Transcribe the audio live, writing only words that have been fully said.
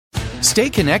Stay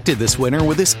connected this winter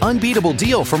with this unbeatable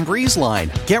deal from BreezeLine.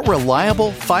 Get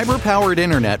reliable, fiber-powered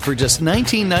internet for just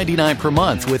 $19.99 per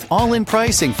month with all-in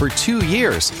pricing for 2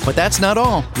 years. But that's not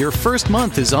all. Your first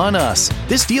month is on us.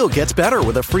 This deal gets better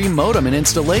with a free modem and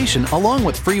installation, along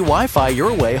with free Wi-Fi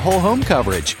your way whole home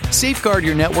coverage. Safeguard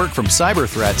your network from cyber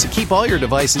threats and keep all your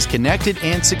devices connected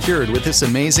and secured with this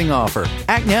amazing offer.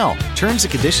 Act now. Terms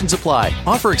and conditions apply.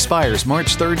 Offer expires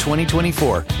March 3rd,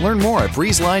 2024. Learn more at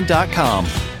breezeline.com.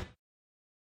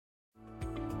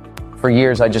 For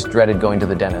years, I just dreaded going to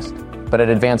the dentist. But at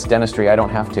Advanced Dentistry, I don't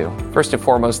have to. First and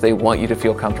foremost, they want you to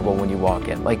feel comfortable when you walk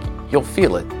in. Like, you'll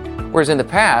feel it. Whereas in the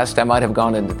past, I might have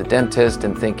gone into the dentist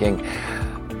and thinking,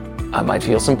 I might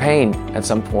feel some pain at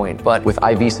some point. But with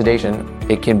IV sedation,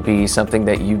 it can be something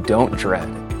that you don't dread.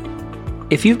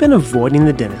 If you've been avoiding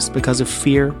the dentist because of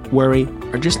fear, worry,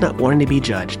 or just not wanting to be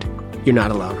judged, you're not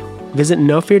alone. Visit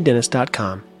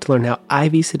NoFearDentist.com to learn how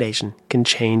IV sedation can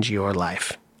change your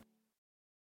life.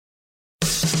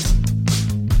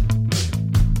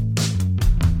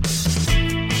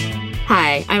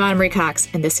 Hi, I'm Anna Marie Cox,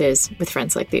 and this is With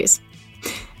Friends Like These.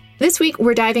 This week,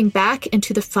 we're diving back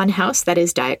into the funhouse that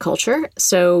is diet culture.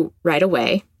 So right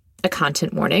away, a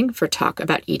content warning for talk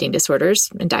about eating disorders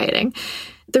and dieting.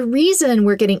 The reason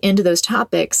we're getting into those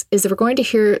topics is that we're going to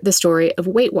hear the story of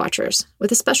Weight Watchers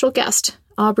with a special guest,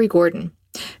 Aubrey Gordon.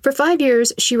 For 5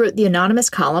 years, she wrote the anonymous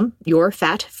column, Your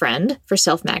Fat Friend, for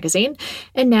Self Magazine,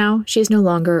 and now she is no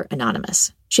longer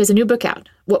anonymous. She has a new book out,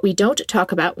 What We Don't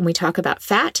Talk About When We Talk About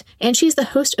Fat, and she's the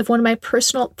host of one of my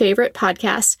personal favorite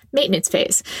podcasts, Maintenance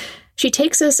Phase. She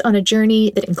takes us on a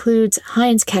journey that includes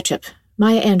Heinz ketchup,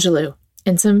 Maya Angelou,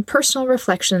 and some personal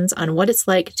reflections on what it's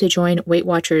like to join Weight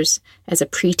Watchers as a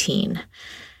preteen.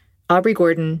 Aubrey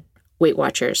Gordon, Weight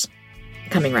Watchers,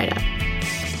 coming right up.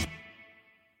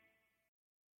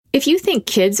 If you think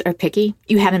kids are picky,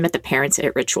 you haven't met the parents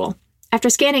at Ritual. After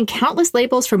scanning countless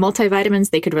labels for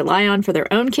multivitamins they could rely on for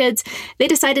their own kids, they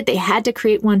decided they had to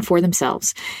create one for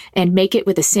themselves and make it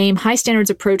with the same high standards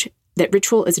approach that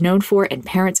Ritual is known for and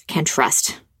parents can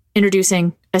trust.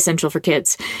 Introducing Essential for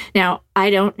Kids. Now, I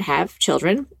don't have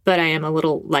children, but I am a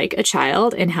little like a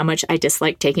child in how much I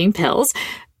dislike taking pills.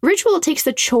 Ritual takes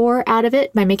the chore out of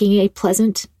it by making it a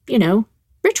pleasant,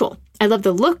 ritual. I love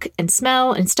the look and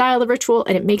smell and style of Ritual,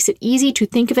 and it makes it easy to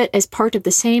think of it as part of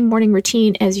the same morning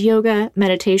routine as yoga,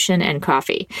 meditation, and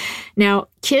coffee. Now,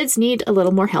 kids need a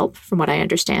little more help, from what I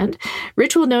understand.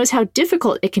 Ritual knows how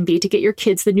difficult it can be to get your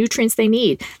kids the nutrients they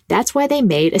need. That's why they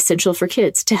made Essential for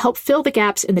Kids, to help fill the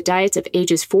gaps in the diets of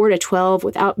ages 4 to 12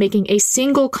 without making a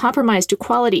single compromise to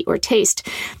quality or taste.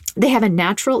 They have a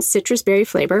natural citrus berry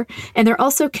flavor, and they're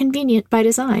also convenient by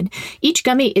design. Each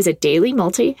gummy is a daily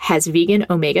multi, has vegan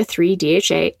omega-3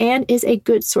 DHA, and is a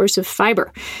good source of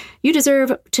fiber. You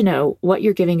deserve to know what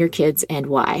you're giving your kids and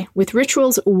why. With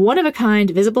Ritual's one-of-a-kind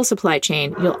visible supply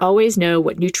chain, you'll always know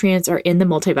what nutrients are in the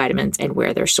multivitamins and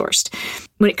where they're sourced.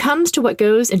 When it comes to what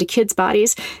goes into kids'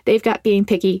 bodies, they've got being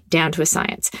picky down to a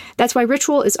science. That's why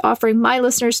Ritual is offering my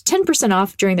listeners 10%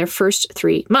 off during their first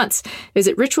 3 months.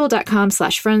 Visit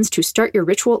ritual.com/friends to start your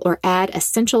Ritual or add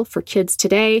Essential for Kids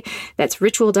today. That's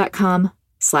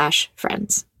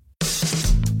ritual.com/friends.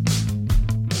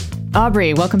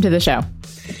 Aubrey, welcome to the show.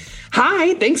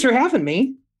 Hi, thanks for having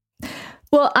me.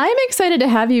 Well, I'm excited to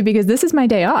have you because this is my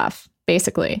day off,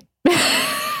 basically.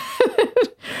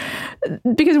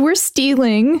 Because we're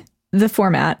stealing the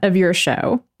format of your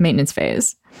show, Maintenance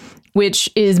Phase, which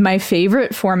is my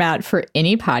favorite format for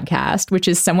any podcast, which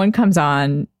is someone comes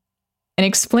on and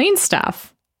explains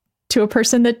stuff to a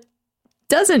person that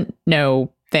doesn't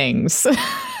know things.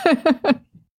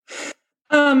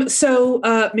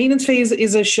 Maintenance Phase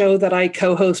is a show that I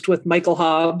co-host with Michael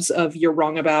Hobbs of You're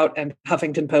Wrong About and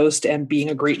Huffington Post and Being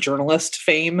a Great Journalist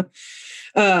fame.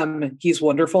 He's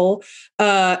wonderful.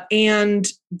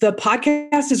 And the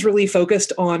podcast is really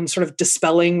focused on sort of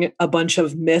dispelling a bunch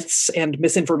of myths and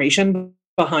misinformation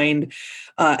behind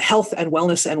health and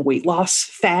wellness and weight loss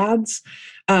fads.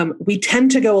 We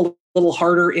tend to go a little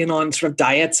harder in on sort of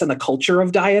diets and the culture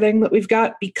of dieting that we've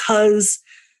got because,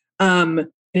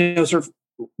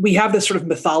 we have this sort of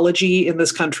mythology in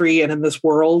this country and in this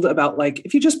world about like,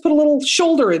 if you just put a little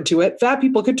shoulder into it, fat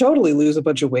people could totally lose a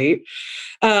bunch of weight.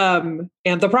 And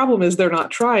the problem is they're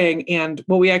not trying. And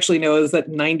what we actually know is that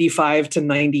 95 to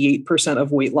 98%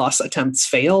 of weight loss attempts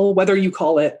fail, whether you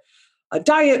call it a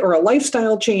diet or a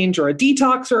lifestyle change or a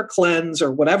detox or a cleanse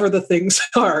or whatever the things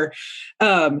are.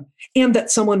 And that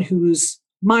someone who's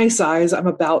my size, I'm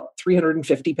about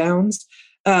 350 pounds,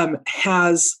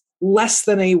 has less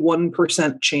than a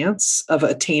 1% chance of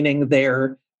attaining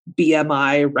their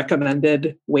BMI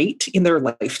recommended weight in their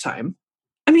lifetime.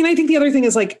 I mean, I think the other thing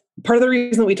is like part of the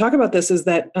reason that we talk about this is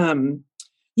that,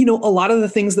 you know, a lot of the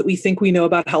things that we think we know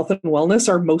about health and wellness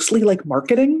are mostly like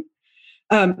marketing.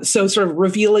 So sort of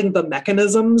revealing the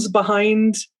mechanisms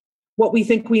behind what we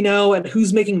think we know and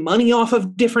who's making money off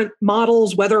of different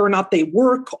models, whether or not they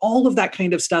work, all of that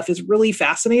kind of stuff is really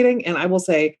fascinating. And I will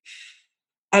say,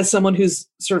 as someone who's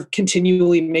sort of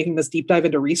continually making this deep dive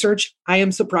into research, I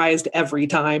am surprised every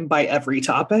time by every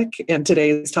topic. And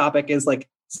today's topic is like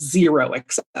zero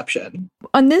exception.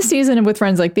 On this season of With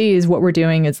Friends Like These, what we're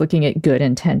doing is looking at good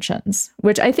intentions,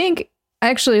 which I think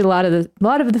actually a lot of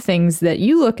the things that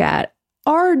you look at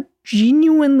are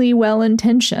genuinely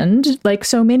well-intentioned, like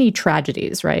so many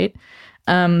tragedies, right?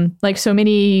 Like so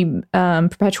many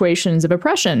perpetuations of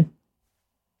oppression,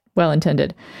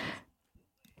 well-intended.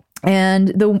 And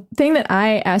the thing that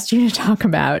I asked you to talk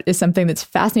about is something that's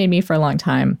fascinated me for a long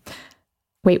time: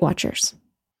 Weight Watchers.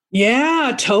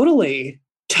 Yeah, totally.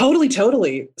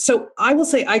 So I will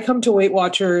say I come to Weight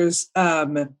Watchers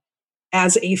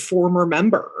as a former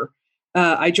member.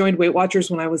 I joined Weight Watchers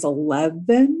when I was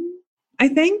 11, I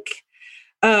think.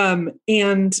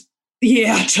 And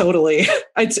yeah, totally.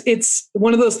 It's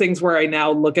one of those things where I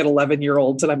now look at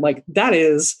 11-year-olds and I'm like, that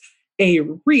is a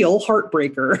real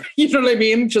heartbreaker. You know what I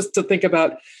mean? Just to think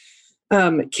about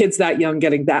kids that young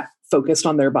getting that focused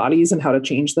on their bodies and how to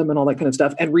change them and all that kind of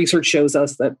stuff. And research shows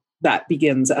us that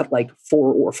begins at like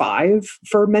 4 or 5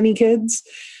 for many kids,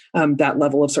 that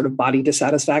level of sort of body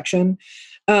dissatisfaction.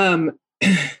 And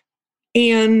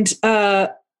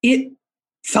it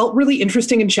felt really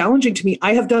interesting and challenging to me.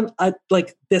 I have done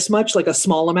like a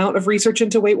small amount of research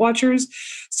into Weight Watchers.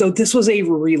 So this was a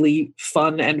really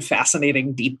fun and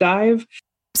fascinating deep dive.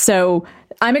 So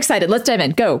I'm excited. Let's dive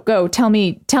in. Go. Tell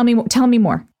me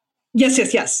more.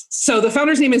 Yes. So the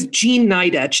founder's name is Jean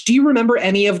Nidetch. Do you remember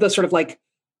any of the sort of like,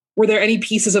 were there any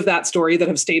pieces of that story that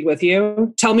have stayed with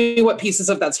you? Tell me what pieces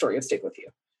of that story have stayed with you.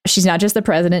 She's not just the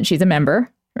president, she's a member,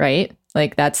 right?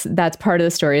 Like that's part of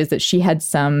the story, is that she had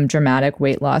some dramatic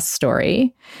weight loss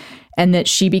story and that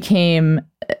she became,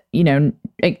 you know,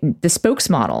 the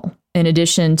spokesmodel in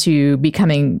addition to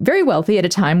becoming very wealthy at a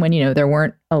time when, you know, there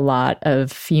weren't a lot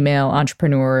of female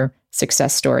entrepreneur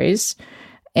success stories,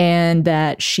 and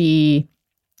that she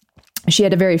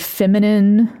had a very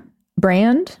feminine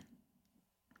brand,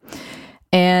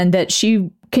 and that she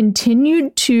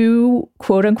continued to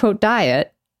quote unquote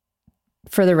diet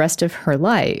for the rest of her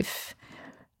life.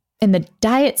 And the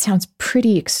diet sounds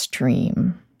pretty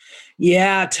extreme.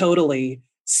 Yeah, totally.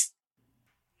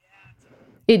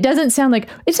 It sounds like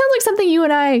something you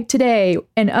and I today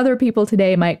and other people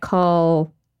today might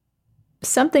call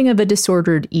something of a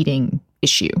disordered eating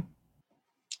issue.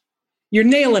 You're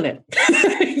nailing it.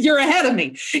 You're ahead of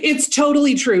me. It's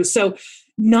totally true. So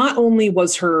not only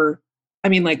was her, I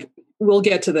mean, like, we'll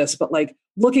get to this, but like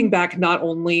looking back, not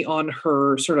only on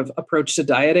her sort of approach to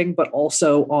dieting, but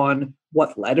also on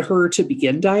what led her to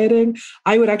begin dieting,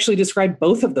 I would actually describe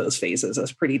both of those phases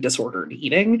as pretty disordered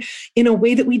eating in a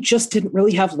way that we just didn't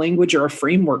really have language or a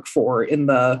framework for in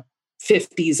the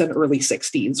 50s and early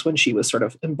 60s when she was sort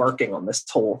of embarking on this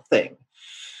whole thing.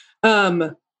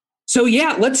 So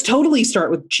yeah, let's totally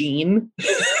start with Jean.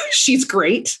 She's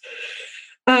great.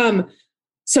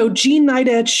 So Jean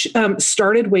Nidetch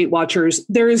started Weight Watchers.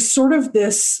 There is sort of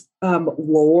this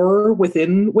lore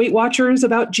within Weight Watchers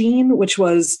about Jean, which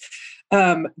was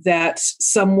that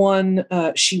someone,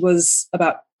 she was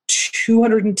about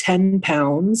 210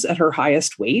 pounds at her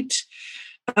highest weight.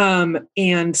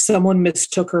 And someone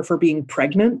mistook her for being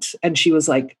pregnant. And she was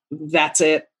like, that's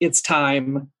it. It's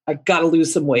time. I got to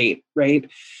lose some weight. Right.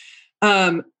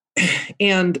 And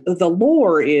the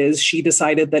lore is she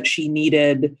decided that she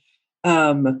needed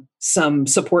some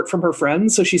support from her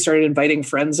friends. So she started inviting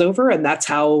friends over, and that's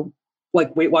how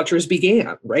like Weight Watchers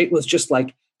began, right? Was just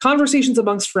like conversations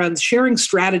amongst friends, sharing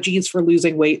strategies for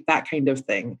losing weight, that kind of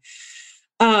thing.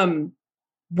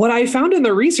 What I found in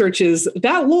the research is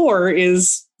that lore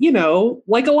is, you know,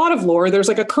 like a lot of lore, there's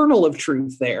like a kernel of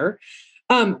truth there.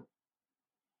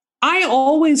 I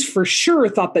always for sure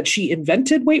thought that she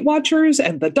invented Weight Watchers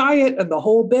and the diet and the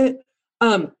whole bit.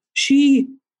 She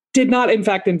did not, in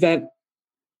fact, invent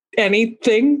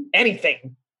anything.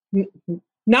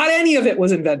 Not any of it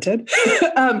was invented.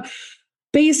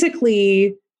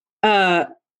 Basically, so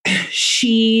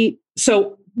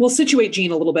we'll situate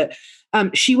Jean a little bit.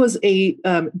 She was a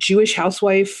Jewish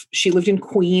housewife. She lived in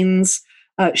Queens.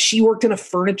 She worked in a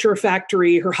furniture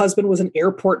factory. Her husband was an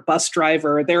airport bus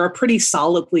driver. They're a pretty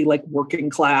solidly like working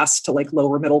class to like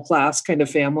lower middle class kind of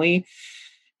family.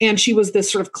 And she was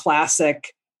this sort of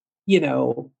classic, you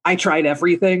know, I tried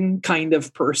everything kind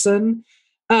of person.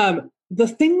 the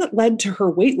thing that led to her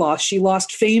weight loss, she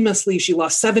lost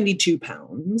 72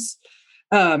 pounds.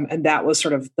 And that was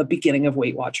sort of the beginning of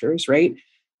Weight Watchers, right?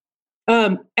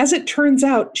 As it turns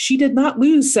out, she did not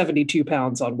lose 72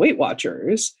 pounds on Weight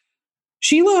Watchers.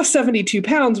 She lost 72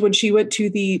 pounds when she went to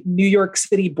the New York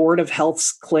City Board of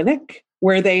Health's clinic,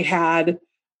 where they had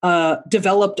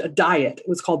developed a diet. It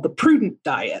was called the Prudent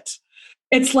Diet.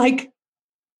 It's like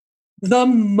the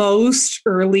most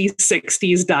early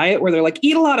 60s diet where they're like,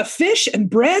 eat a lot of fish and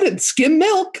bread and skim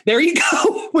milk. There you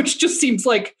go. Which just seems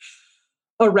like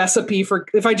a recipe for,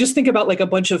 if I just think about like a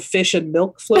bunch of fish and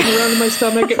milk floating around in my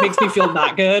stomach, it makes me feel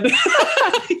not good.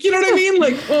 You know what I mean?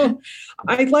 Like, oh,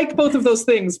 I like both of those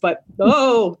things, but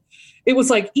it was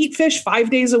like eat fish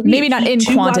 5 days a week. Maybe not in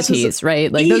quantities,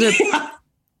 right? Like those are,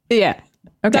 yeah.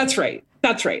 Okay.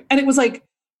 That's right. And it was like,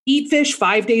 eat fish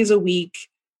 5 days a week,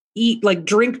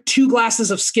 drink 2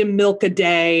 glasses of skim milk a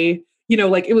day. You know,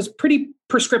 like it was pretty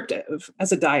prescriptive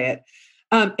as a diet.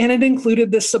 And it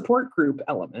included this support group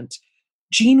element.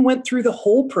 Jean went through the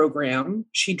whole program.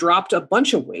 She dropped a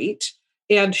bunch of weight,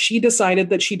 and she decided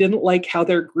that she didn't like how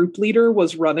their group leader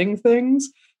was running things.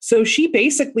 So she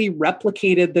basically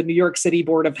replicated the New York City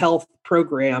Board of Health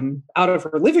program out of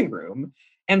her living room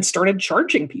and started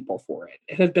charging people for it.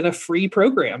 It had been a free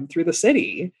program through the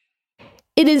city.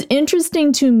 It is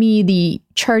interesting to me, the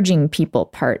charging people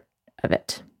part of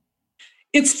it.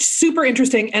 It's super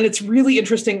interesting. And it's really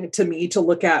interesting to me to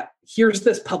look at, here's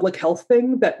this public health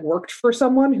thing that worked for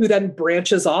someone who then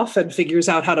branches off and figures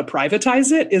out how to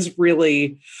privatize it is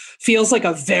really feels like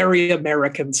a very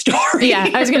American story. Yeah,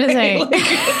 I was going to say.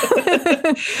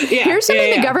 Here's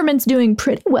something the government's doing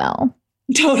pretty well.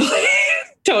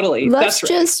 Totally. Let's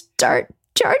just start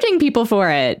charging people for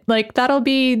it. Like that'll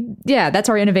be, that's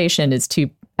our innovation, is to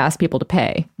ask people to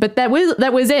pay. But that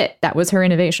was it. That was her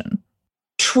innovation.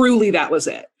 Truly, that was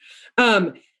it.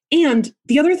 And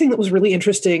the other thing that was really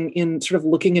interesting in sort of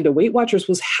looking into Weight Watchers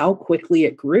was how quickly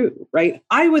it grew, right?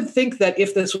 I would think that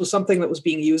if this was something that was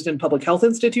being used in public health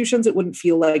institutions, it wouldn't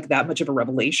feel like that much of a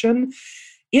revelation.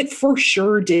 It for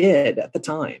sure did at the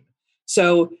time.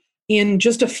 So in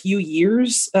just a few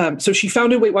years, so she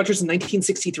founded Weight Watchers in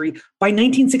 1963. By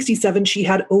 1967, she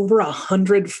had over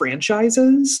 100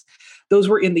 franchises. Those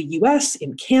were in the US,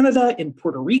 in Canada, in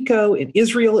Puerto Rico, in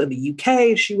Israel, in the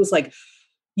UK. She was like,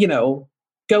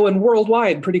 going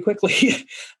worldwide pretty quickly.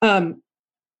 And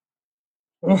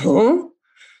in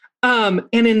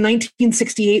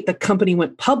 1968, the company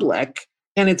went public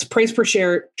and its price per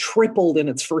share tripled in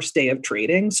its first day of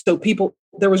trading. So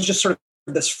there was just sort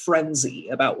of this frenzy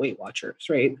about Weight Watchers,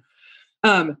 right?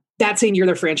 That same year,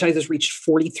 their franchises reached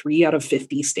 43 out of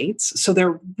 50 states. So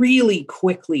they're really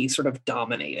quickly sort of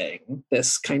dominating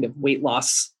this kind of weight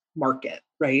loss market,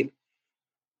 right?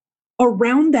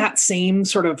 Around that same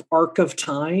sort of arc of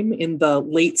time in the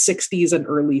late 60s and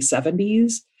early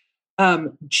 70s,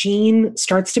 Jean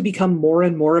starts to become more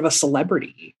and more of a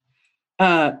celebrity.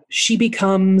 She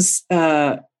becomes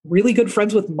really good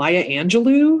friends with Maya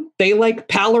Angelou. They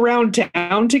pal around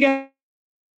town together.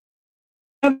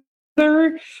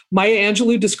 Maya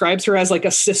Angelou describes her as like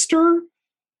a sister.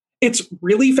 It's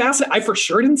really fascinating. I for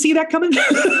sure didn't see that coming.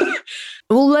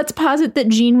 Well, let's posit that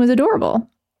Jean was adorable,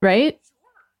 right?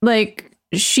 Like,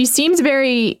 she seems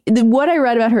what I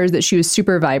read about her is that she was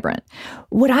super vibrant.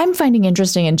 What I'm finding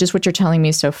interesting, and just what you're telling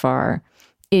me so far,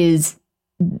 is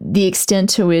the extent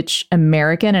to which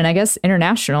American, and I guess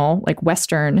international, like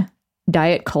Western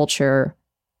diet culture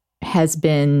has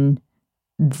been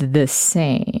the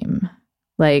same.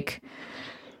 Like,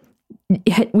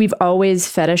 we've always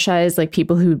fetishized like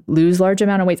people who lose large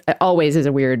amount of weight. Always is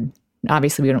a weird,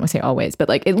 obviously we don't want to say always, but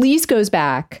like at least goes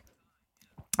back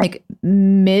like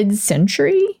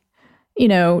mid-century,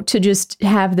 to just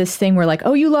have this thing where like,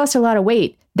 oh, you lost a lot of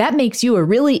weight. That makes you a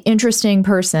really interesting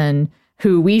person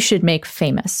who we should make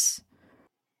famous.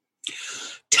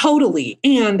 Totally.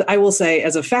 And I will say,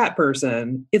 as a fat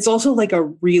person, it's also like a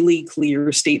really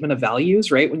clear statement of values,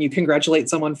 right? When you congratulate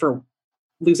someone for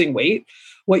losing weight,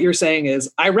 what you're saying is,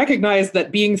 I recognize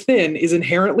that being thin is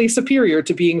inherently superior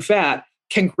to being fat.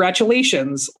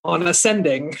 Congratulations on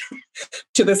ascending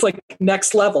to this like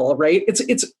next level, right? It's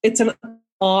an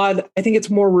odd, I think it's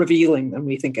more revealing than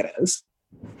we think it is.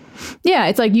 Yeah,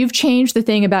 it's like you've changed the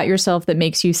thing about yourself that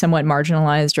makes you somewhat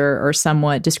marginalized or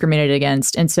somewhat discriminated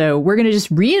against. And so we're going to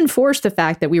just reinforce the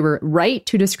fact that we were right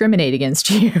to discriminate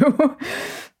against you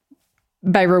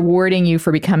by rewarding you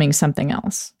for becoming something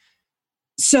else.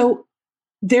 So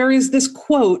there is this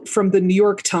quote from the New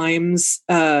York Times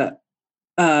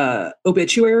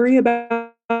obituary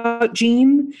about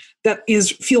Jean that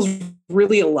feels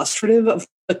really illustrative of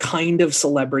the kind of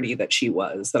celebrity that she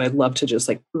was that I'd love to just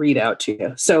like read out to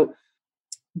you. So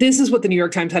this is what the New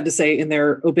York Times had to say in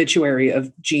their obituary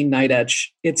of Jean Nidetch.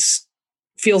 It's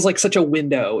feels like such a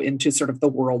window into sort of the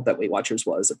world that Weight Watchers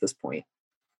was at this point.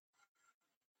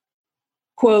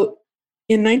 Quote,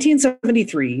 in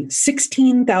 1973,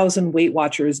 16,000 Weight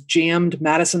Watchers jammed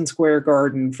Madison Square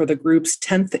Garden for the group's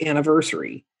 10th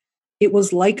anniversary. It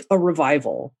was like a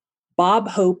revival. Bob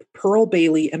Hope, Pearl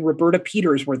Bailey, and Roberta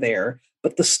Peters were there,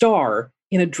 but the star,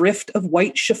 in a drift of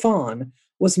white chiffon,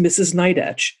 was Mrs.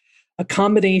 Nidetch, a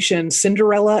combination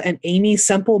Cinderella and Amy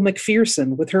Semple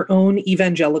McPherson with her own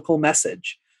evangelical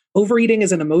message. Overeating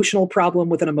is an emotional problem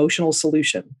with an emotional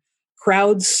solution.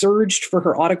 Crowds surged for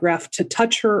her autograph, to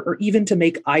touch her, or even to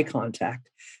make eye contact.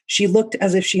 She looked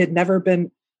as if she had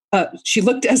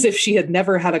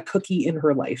never had a cookie in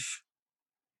her life.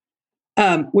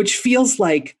 Which feels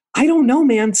like, I don't know,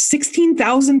 man,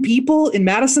 16,000 people in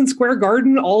Madison Square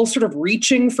Garden all sort of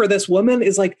reaching for this woman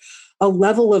is like a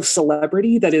level of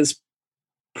celebrity that is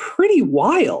pretty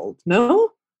wild,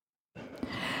 no?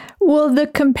 Well, the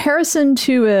comparison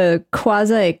to a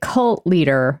quasi-cult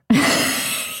leader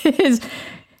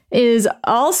is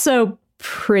also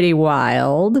pretty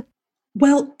wild.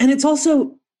 Well, and it's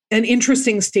also an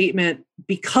interesting statement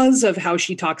because of how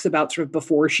she talks about sort of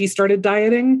before she started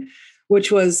dieting,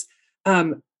 which was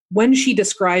when she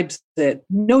describes it,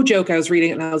 no joke, I was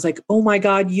reading it and I was like, oh my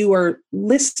God, you are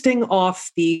listing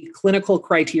off the clinical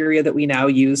criteria that we now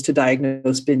use to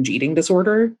diagnose binge eating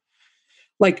disorder.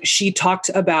 Like she talked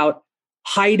about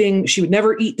hiding, she would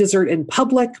never eat dessert in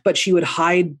public, but she would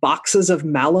hide boxes of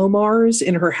Malomars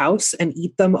in her house and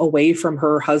eat them away from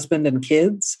her husband and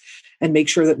kids and make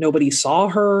sure that nobody saw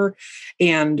her.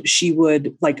 And she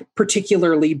would like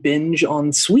particularly binge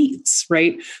on sweets,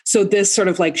 right? So this sort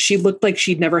of like, she looked like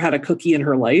she'd never had a cookie in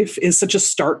her life is such a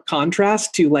stark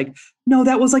contrast to like, no,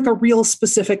 that was like a real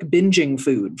specific binging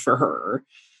food for her.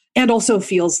 And also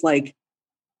feels like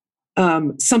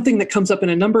something that comes up in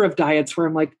a number of diets where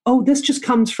I'm like, oh, this just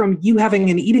comes from you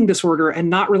having an eating disorder and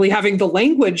not really having the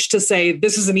language to say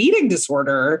this is an eating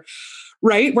disorder,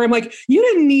 right? Where I'm like, you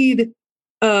didn't need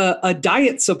a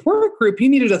diet support group. You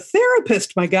needed a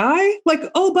therapist, my guy. Like,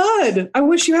 oh, bud, I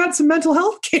wish you had some mental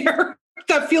health care.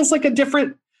 That feels like a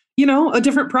different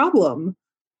problem.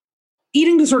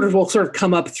 Eating disorders will sort of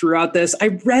come up throughout this.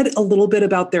 I read a little bit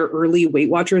about their early Weight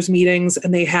Watchers meetings,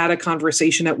 and they had a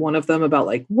conversation at one of them about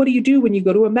like, what do you do when you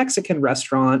go to a Mexican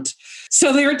restaurant?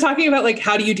 So they were talking about like,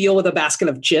 how do you deal with a basket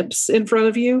of chips in front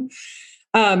of you?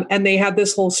 And they had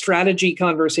this whole strategy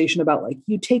conversation about like,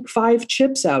 you take 5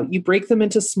 chips out, you break them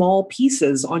into small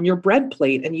pieces on your bread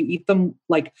plate, and you eat them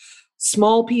like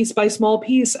small piece by small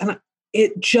piece. And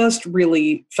it just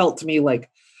really felt to me like,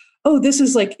 oh, this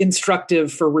is like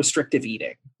instructive for restrictive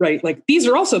eating, right? Like these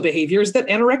are also behaviors that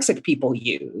anorexic people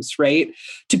use, right?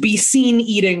 To be seen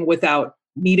eating without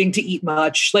needing to eat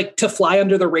much, like to fly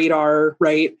under the radar,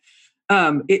 right?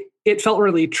 It felt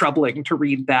really troubling to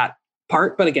read that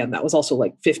part. But again, that was also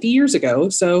like 50 years ago.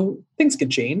 So things can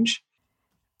change.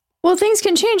 Well, things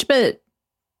can change, but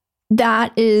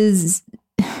that is,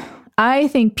 I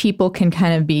think people can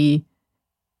kind of be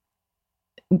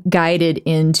guided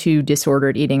into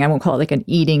disordered eating. I won't call it like an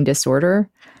eating disorder,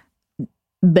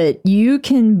 but you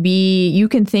can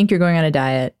think you're going on a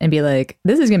diet and be like,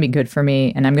 this is going to be good for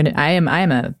me. And I am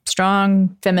a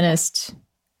strong feminist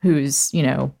who's,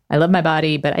 I love my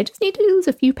body, but I just need to lose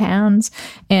a few pounds.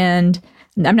 And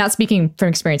I'm not speaking from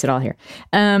experience at all here.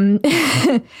 And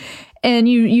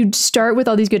you start with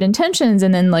all these good intentions.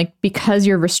 And then like, because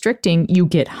you're restricting, you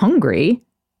get hungry,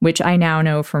 which I now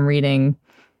know from reading.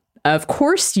 Of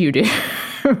course you do,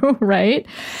 right?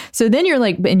 So then you're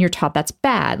like, and you're taught that's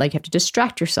bad. Like you have to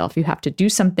distract yourself. You have to do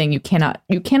something. You cannot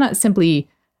simply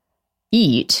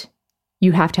eat.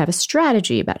 You have to have a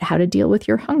strategy about how to deal with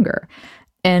your hunger.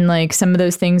 And like some of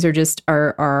those things are just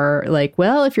are like,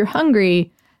 well, if you're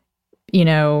hungry,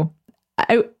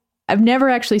 I've never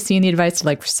actually seen the advice to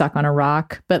like suck on a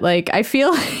rock, but like I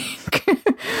feel like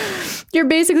you're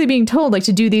basically being told like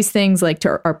to do these things like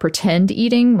or pretend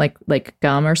eating like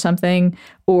gum or something,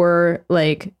 or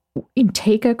like you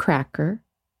take a cracker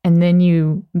and then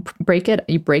you break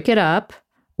it up,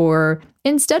 or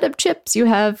instead of chips you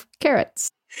have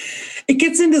carrots. It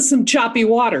gets into some choppy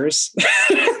waters.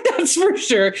 That's for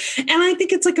sure. And I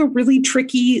think it's like a really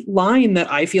tricky line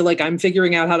that I feel like I'm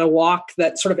figuring out how to walk,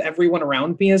 that sort of everyone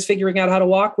around me is figuring out how to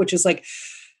walk, which is like,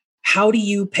 how do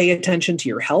you pay attention to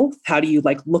your health? How do you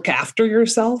like look after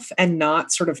yourself and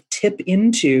not sort of tip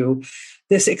into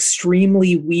this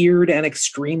extremely weird and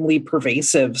extremely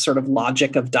pervasive sort of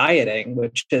logic of dieting,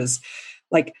 which is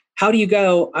like, how do you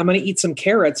go, I'm going to eat some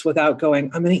carrots without going,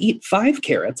 I'm going to eat 5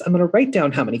 carrots. I'm going to write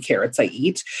down how many carrots I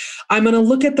eat. I'm going to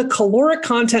look at the caloric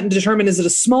content and determine, is it a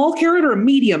small carrot or a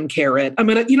medium carrot? I'm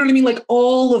going to, you know what I mean? Like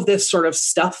all of this sort of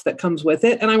stuff that comes with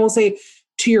it. And I will say,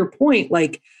 to your point,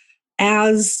 like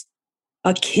as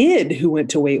a kid who went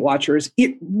to Weight Watchers,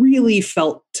 it really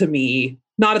felt to me,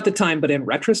 not at the time, but in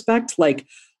retrospect, like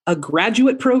a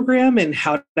graduate program in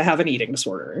how to have an eating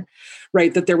disorder,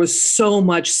 right? That there was so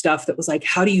much stuff that was like,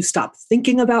 how do you stop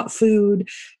thinking about food?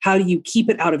 How do you keep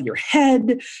it out of your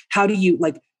head? How do you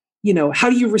how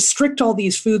do you restrict all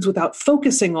these foods without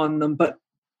focusing on them? But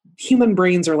human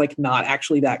brains are like not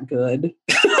actually that good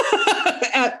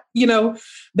at,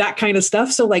 that kind of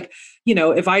stuff. So like,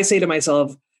 if I say to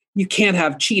myself, you can't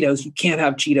have Cheetos, you can't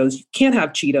have Cheetos, you can't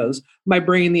have Cheetos, my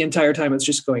brain the entire time is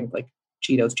just going like,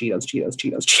 Cheetos, Cheetos, Cheetos,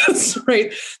 Cheetos, Cheetos,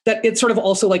 right? That it sort of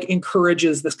also like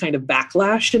encourages this kind of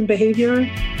backlash in behavior.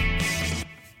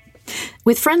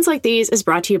 With Friends Like These is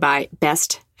brought to you by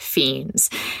Best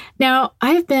Fiends. Now,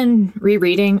 I've been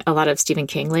rereading a lot of Stephen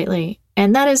King lately,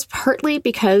 and that is partly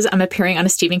because I'm appearing on a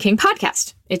Stephen King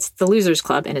podcast. It's The Losers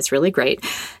Club, and it's really great.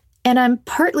 And I'm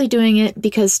partly doing it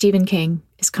because Stephen King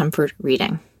is comfort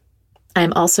reading.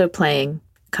 I'm also playing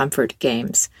comfort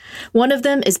games. One of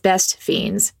them is Best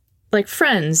Fiends. Like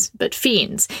Friends, but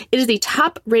Fiends. It is the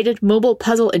top-rated mobile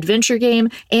puzzle adventure game,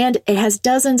 and it has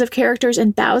dozens of characters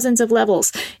and thousands of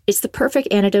levels. It's the perfect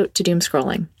antidote to doom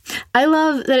scrolling. I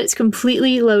love that it's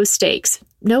completely low stakes.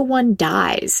 No one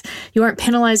dies. You aren't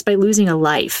penalized by losing a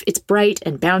life. It's bright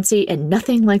and bouncy and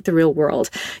nothing like the real world.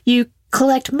 You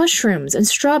collect mushrooms and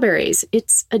strawberries.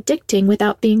 It's addicting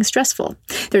without being stressful.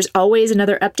 There's always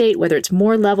another update, whether it's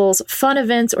more levels, fun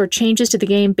events, or changes to the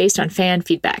game based on fan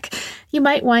feedback. You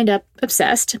might wind up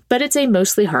obsessed, but it's a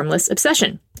mostly harmless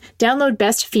obsession. Download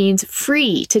Best Fiends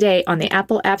free today on the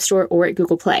Apple App Store or at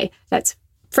Google Play. That's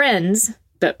Friends,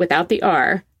 but without the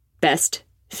R, Best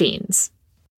Fiends.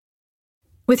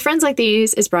 With Friends Like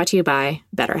These is brought to you by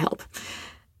BetterHelp.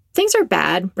 Things are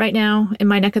bad right now in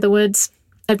my neck of the woods.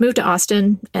 I've moved to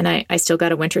Austin, and I still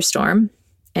got a winter storm,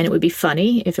 and it would be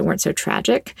funny if it weren't so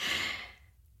tragic.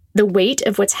 The weight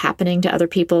of what's happening to other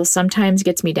people sometimes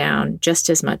gets me down just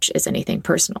as much as anything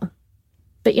personal.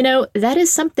 But that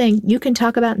is something you can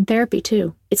talk about in therapy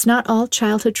too. It's not all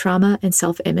childhood trauma and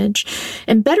self-image.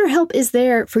 And BetterHelp is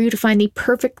there for you to find the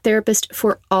perfect therapist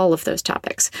for all of those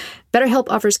topics. BetterHelp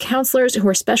offers counselors who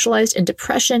are specialized in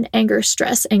depression, anger,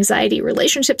 stress, anxiety,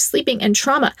 relationships, sleeping, and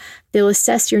trauma. They'll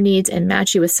assess your needs and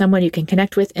match you with someone you can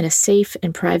connect with in a safe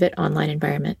and private online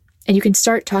environment. And you can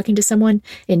start talking to someone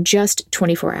in just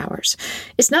 24 hours.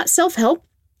 It's not self-help.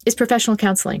 Is professional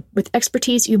counseling with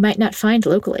expertise you might not find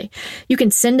locally. You can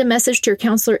send a message to your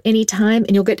counselor anytime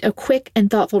and you'll get a quick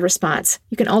and thoughtful response.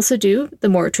 You can also do the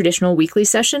more traditional weekly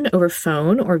session over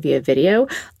phone or via video,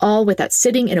 all without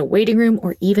sitting in a waiting room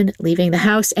or even leaving the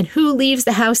house. And who leaves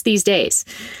the house these days?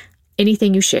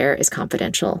 Anything you share is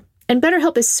confidential. And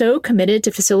BetterHelp is so committed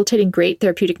to facilitating great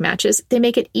therapeutic matches, they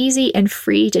make it easy and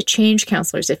free to change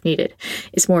counselors if needed.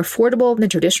 It's more affordable than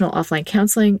traditional offline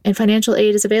counseling, and financial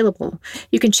aid is available.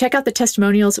 You can check out the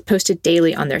testimonials posted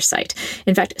daily on their site.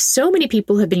 In fact, so many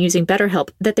people have been using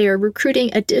BetterHelp that they are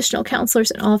recruiting additional counselors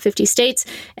in all 50 states,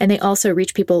 and they also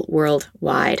reach people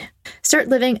worldwide. Start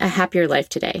living a happier life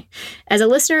today. As a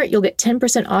listener, you'll get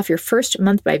 10% off your first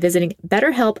month by visiting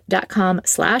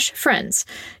betterhelp.com/friends.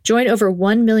 Join over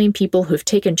 1 million people who've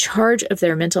taken charge of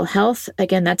their mental health.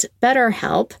 Again, that's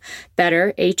BetterHelp,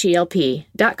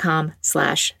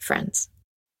 betterhelp.com/friends.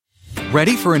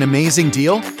 Ready for an amazing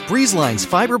deal? Breezeline's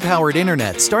fiber-powered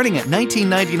internet, starting at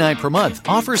 $19.99 per month,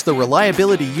 offers the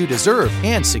reliability you deserve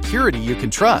and security you can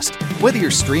trust. Whether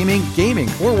you're streaming, gaming,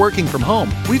 or working from home,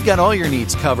 we've got all your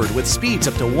needs covered with speeds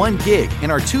up to 1 gig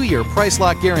and our 2-year price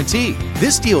lock guarantee.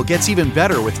 This deal gets even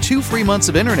better with 2 free months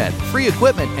of internet, free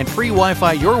equipment, and free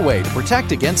Wi-Fi your way to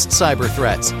protect against cyber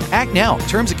threats. Act now.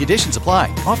 Terms and conditions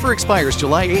apply. Offer expires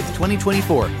July 8th,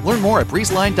 2024. Learn more at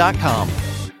breezeline.com.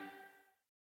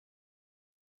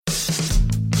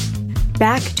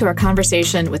 Back to our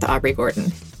conversation with Aubrey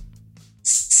Gordon.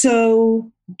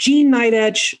 So Jean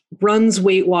Nidetch runs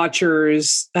Weight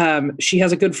Watchers. She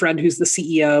has a good friend who's the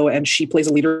CEO, and she plays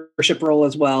a leadership role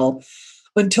as well.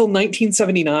 Until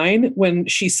 1979, when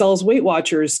she sells Weight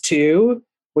Watchers to,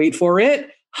 wait for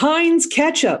it, Heinz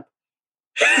Ketchup.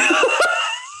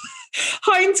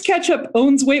 Heinz Ketchup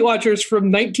owns Weight Watchers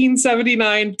from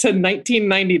 1979 to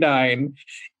 1999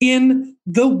 in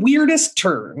the weirdest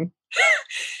turn.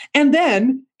 And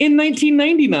then in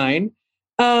 1999,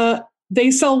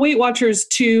 they sell Weight Watchers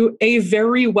to a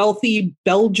very wealthy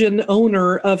Belgian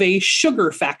owner of a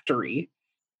sugar factory.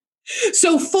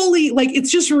 So fully, like,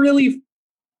 it's just really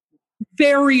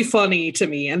very funny to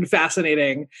me and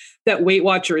fascinating that Weight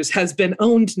Watchers has been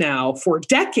owned now for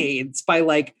decades by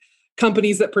like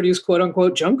companies that produce quote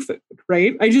unquote junk food,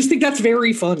 right? I just think that's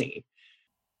very funny.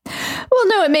 Well,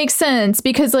 no, it makes sense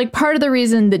because like part of the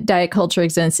reason that diet culture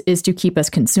exists is to keep us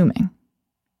consuming,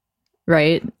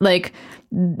 right? Like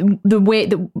the way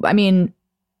that, I mean,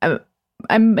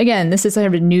 I'm again, this is sort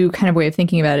of a new kind of way of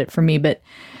thinking about it for me, but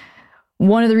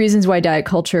one of the reasons why diet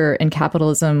culture and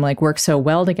capitalism like work so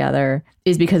well together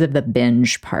is because of the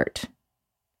binge part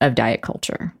of diet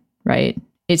culture, right?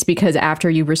 It's because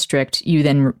after you restrict, you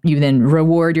then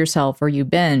reward yourself or you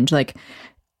binge. Like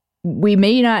we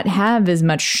may not have as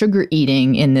much sugar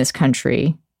eating in this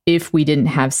country if we didn't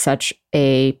have such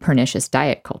a pernicious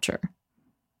diet culture.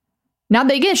 Not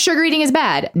that again, sugar eating is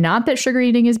bad. Not that sugar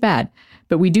eating is bad,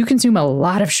 but we do consume a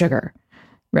lot of sugar,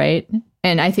 right?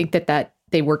 And I think that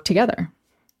they work together.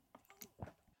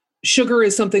 Sugar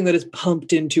is something that is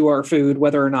pumped into our food,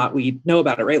 whether or not we know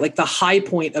about it, right? Like the high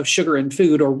point of sugar in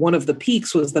food, or one of the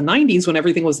peaks, was the 90s when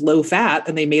everything was low fat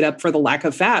and they made up for the lack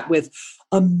of fat with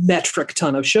a metric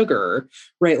ton of sugar,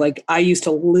 right? Like I used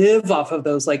to live off of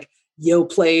those like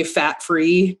Yoplait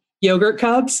fat-free yogurt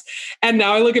cups. And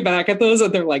now I look back at those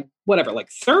and they're like, whatever, like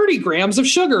 30 grams of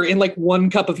sugar in like one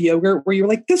cup of yogurt, where you're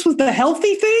like, this was the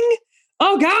healthy thing?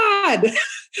 Oh God.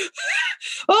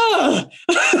 Oh.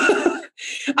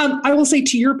 I will say,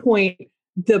 to your point,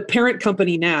 the parent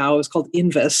company now is called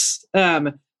Invus.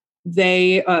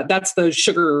 That's the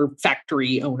sugar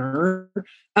factory owner,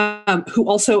 who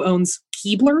also owns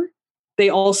Keebler. They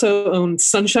also own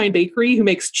Sunshine Bakery, who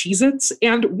makes Cheez-Its.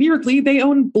 And weirdly, they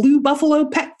own Blue Buffalo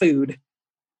Pet Food.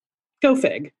 Go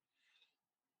fig.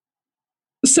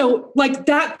 So like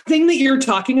that thing that you're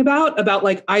talking about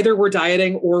like either we're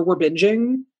dieting or we're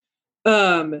binging,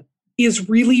 is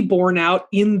really borne out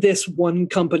in this one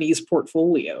company's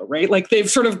portfolio, right? Like they've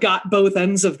sort of got both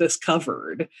ends of this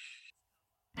covered.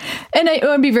 And I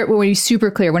want to be super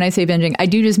clear. When I say binging, I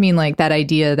do just mean like that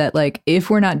idea that like if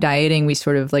we're not dieting, we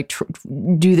sort of like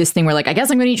do this thing where like, I guess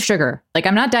I'm going to eat sugar. Like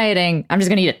I'm not dieting. I'm just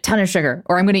going to eat a ton of sugar,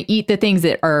 or I'm going to eat the things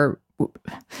that are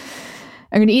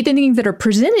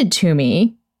presented to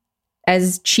me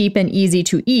as cheap and easy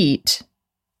to eat,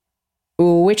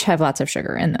 which have lots of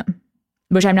sugar in them,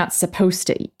 which I'm not supposed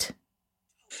to eat.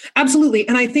 Absolutely.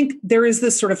 And I think there is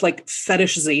this sort of like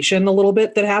fetishization a little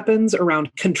bit that happens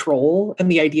around control and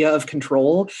the idea of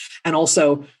control. And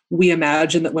also we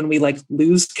imagine that when we like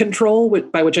lose control,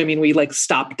 by which I mean we like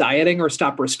stop dieting or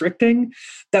stop restricting,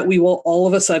 that we will all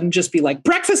of a sudden just be like,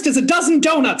 breakfast is a dozen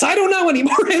donuts. I don't know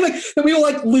anymore. Like that we will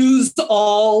like lose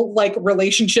all like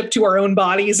relationship to our own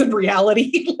bodies and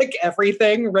reality, like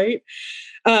everything. Right.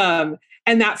 And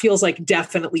that feels like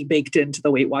definitely baked into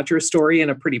the Weight Watchers story in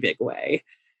a pretty big way.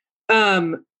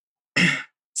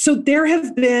 So there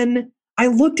have been, I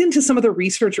looked into some of the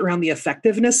research around the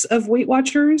effectiveness of Weight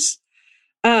Watchers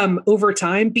over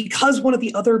time, because one of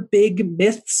the other big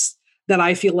myths that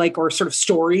I feel like, or sort of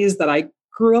stories that I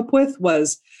grew up with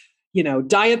was, you know,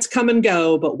 diets come and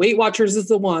go, but Weight Watchers is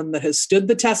the one that has stood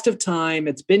the test of time.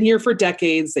 It's been here for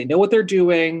decades. They know what they're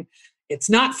doing. It's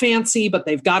not fancy, but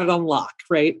they've got it on lock,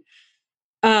 right?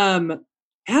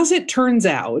 As it turns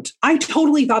out, I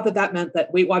totally thought that meant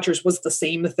that Weight Watchers was the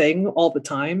same thing all the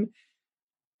time.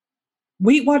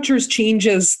 Weight Watchers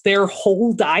changes their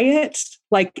whole diet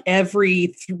like every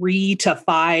 3 to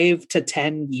 5 to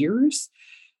 10 years.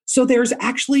 So there's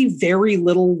actually very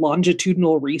little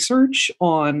longitudinal research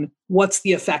on what's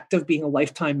the effect of being a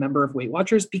lifetime member of Weight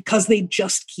Watchers, because they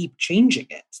just keep changing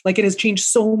it. Like it has changed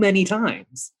so many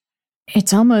times.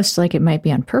 It's almost like it might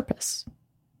be on purpose.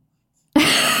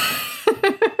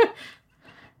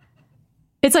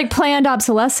 It's like planned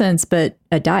obsolescence, but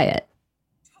a diet.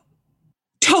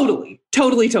 Totally.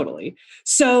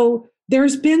 So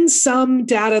there's been some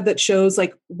data that shows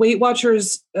like Weight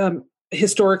Watchers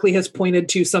historically has pointed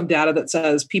to some data that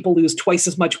says people lose twice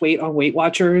as much weight on Weight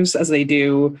Watchers as they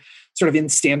do sort of in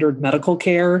standard medical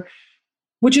care,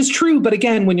 which is true. But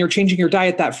again, when you're changing your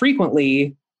diet that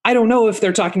frequently, I don't know if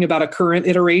they're talking about a current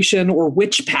iteration or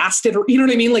which past it, or you know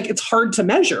what I mean? Like it's hard to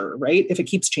measure, right? If it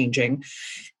keeps changing.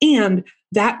 And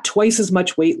that twice as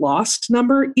much weight lost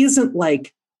number isn't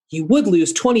like you would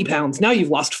lose 20 pounds. Now you've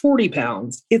lost 40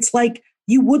 pounds. It's like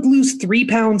you would lose 3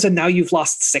 pounds and now you've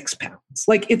lost 6 pounds.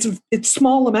 Like it's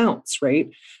small amounts,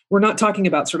 right? We're not talking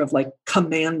about sort of like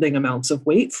commanding amounts of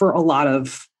weight for a lot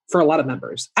of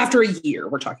members. After a year,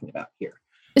 we're talking about here.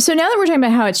 So now that we're talking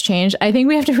about how it's changed, I think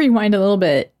we have to rewind a little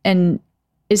bit. And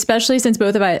especially since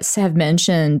both of us have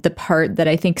mentioned the part that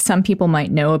I think some people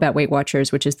might know about Weight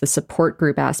Watchers, which is the support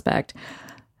group aspect.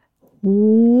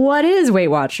 what is Weight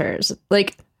Watchers?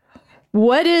 Like,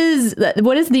 what is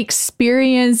the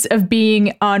experience of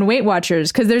being on Weight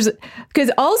Watchers?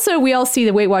 Because also we all see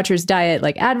the Weight Watchers diet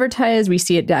like advertised. We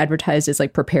see it advertised as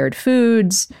like prepared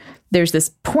foods. There's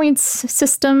this points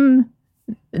system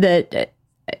that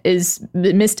is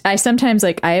missed. I sometimes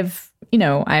like I'm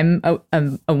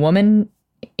a woman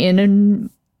in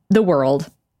the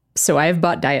world, so I've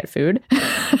bought diet food.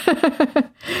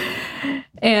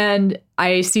 And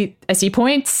I see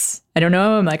points. I don't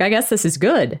know. I'm like, I guess this is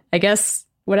good. I guess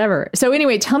whatever. So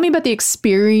anyway, tell me about the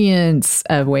experience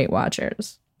of Weight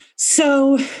Watchers.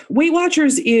 So Weight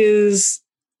Watchers is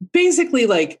basically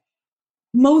like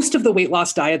most of the weight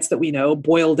loss diets that we know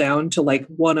boil down to like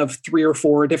one of 3 or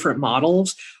 4 different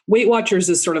models. Weight Watchers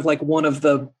is sort of like one of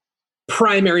the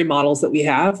primary models that we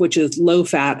have, which is low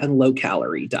fat and low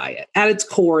calorie diet. At its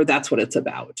core, that's what it's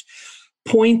about.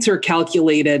 Points are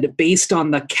calculated based on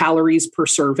the calories per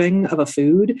serving of a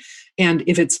food. And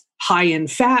if it's high in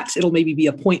fat, it'll maybe be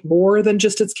a point more than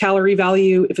just its calorie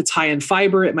value. If it's high in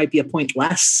fiber, it might be a point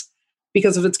less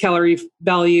because of its calorie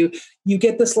value. You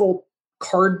get this little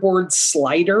cardboard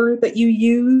slider that you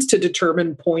use to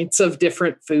determine points of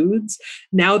different foods.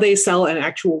 Now they sell an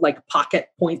actual like pocket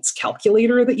points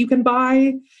calculator that you can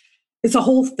buy. It's a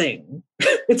whole thing.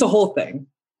 It's a whole thing.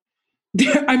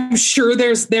 I'm sure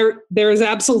there's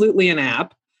absolutely an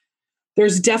app.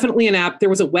 There's definitely an app. There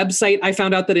was a website. I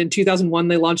found out that in 2001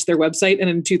 they launched their website, and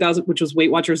in 2000, which was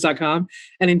weightwatchers.com,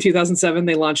 and in 2007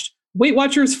 they launched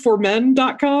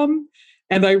weightwatchersformen.com.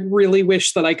 And I really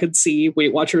wish that I could see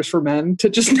Weight Watchers for Men to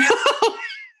just know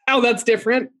how that's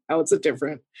different. How it's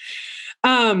different.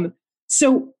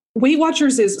 So Weight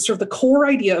Watchers is sort of the core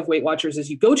idea of Weight Watchers is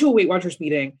you go to a Weight Watchers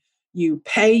meeting. You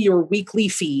pay your weekly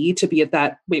fee to be at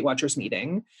that Weight Watchers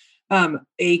meeting.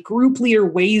 A group leader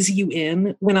weighs you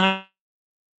in. When I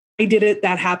did it,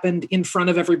 that happened in front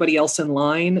of everybody else in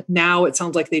line. Now it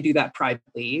sounds like they do that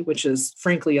privately, which is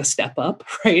frankly a step up,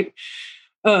 right?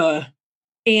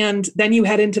 And then you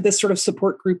head into this sort of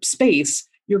support group space.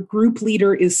 Your group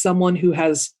leader is someone who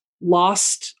has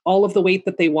lost all of the weight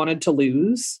that they wanted to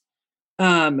lose.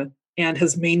 And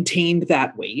has maintained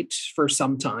that weight for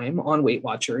some time on Weight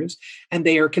Watchers. And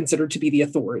they are considered to be the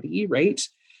authority, right?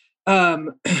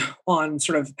 On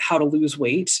sort of how to lose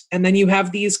weight. And then you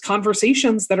have these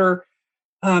conversations that are,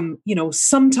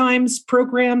 sometimes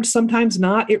programmed, sometimes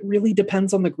not. It really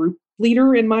depends on the group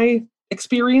leader in my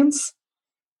experience.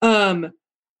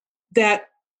 That,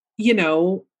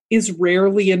 is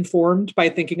rarely informed by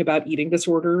thinking about eating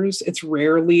disorders. It's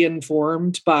rarely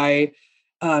informed by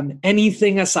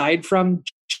anything aside from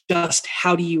just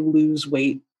how do you lose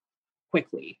weight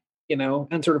quickly,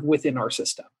 and sort of within our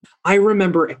system. I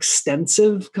remember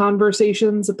extensive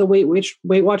conversations at the Weight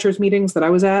Watchers meetings that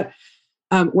I was at,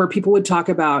 where people would talk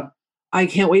about, I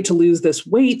can't wait to lose this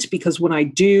weight because when I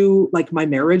do, like my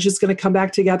marriage is going to come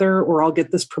back together or I'll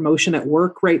get this promotion at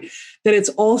work, right? That it's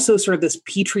also sort of this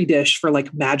petri dish for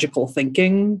like magical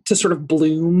thinking to sort of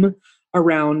bloom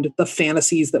around the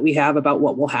fantasies that we have about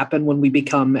what will happen when we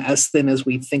become as thin as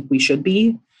we think we should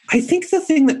be. I think the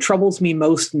thing that troubles me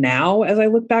most now as I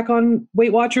look back on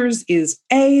Weight Watchers is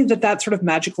A, that sort of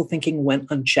magical thinking went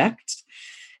unchecked,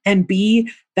 and B,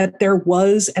 that there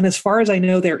was, and as far as I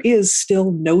know, there is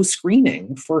still no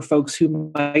screening for folks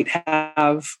who might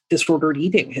have disordered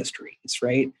eating histories,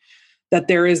 right? That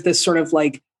there is this sort of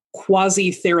like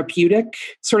quasi-therapeutic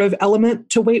sort of element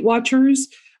to Weight Watchers,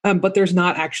 but there's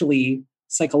not actually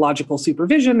psychological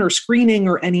supervision or screening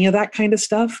or any of that kind of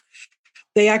stuff.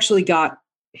 They actually got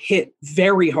hit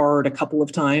very hard a couple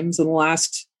of times in the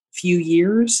last few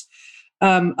years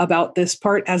about this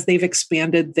part as they've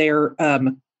expanded their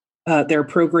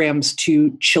programs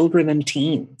to children and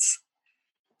teens.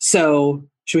 So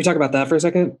should we talk about that for a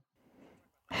second?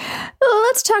 Well,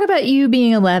 let's talk about you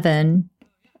being 11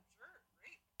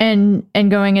 and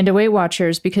going into Weight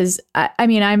Watchers, because I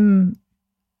mean, I'm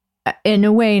in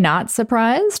a way not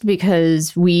surprised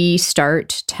because we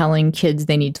start telling kids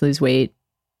they need to lose weight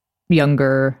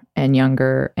younger and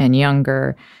younger and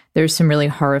younger. There's some really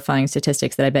horrifying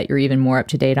statistics that I bet you're even more up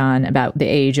to date on about the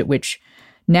age at which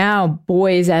now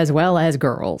boys as well as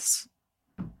girls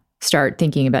start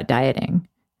thinking about dieting.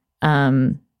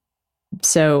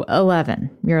 So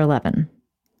 11, you're 11.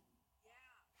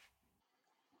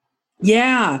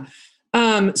 Yeah.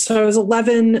 So I was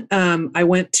 11. I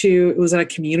went to, it was at a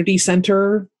community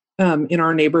center in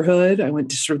our neighborhood. I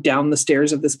went to sort of down the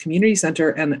stairs of this community center,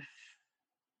 and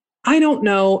I don't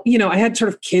know, I had sort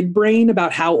of kid brain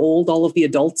about how old all of the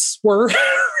adults were,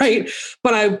 right?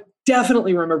 But I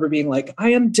definitely remember being like, I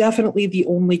am definitely the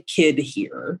only kid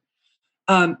here.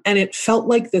 And it felt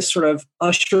like this sort of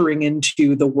ushering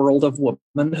into the world of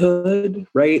womanhood,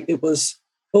 right? It was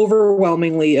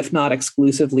overwhelmingly, if not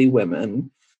exclusively,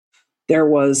 women. There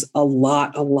was a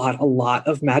lot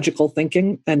of magical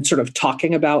thinking and sort of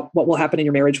talking about what will happen in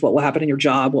your marriage, what will happen in your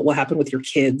job, what will happen with your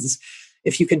kids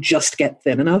if you can just get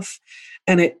thin enough.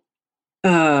 And it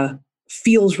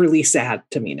feels really sad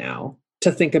to me now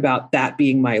to think about that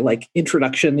being my like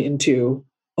introduction into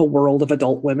a world of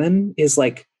adult women is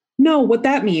like, no, what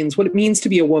that means, what it means to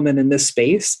be a woman in this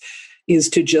space is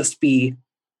to just be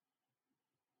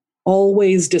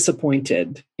always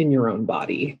disappointed in your own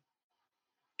body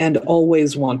and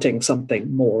always wanting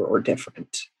something more or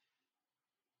different.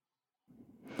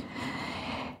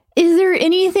 Is there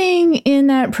anything in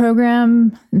that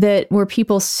program where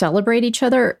people celebrate each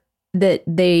other that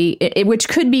which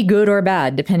could be good or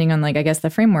bad, depending on like, I guess the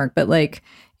framework, but like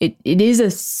it is a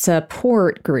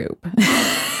support group.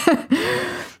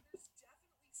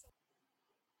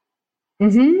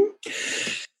 Mm-hmm.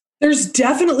 There's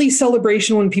definitely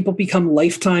celebration when people become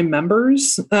lifetime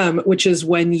members, which is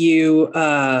when you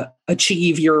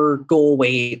achieve your goal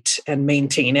weight and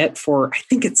maintain it for, I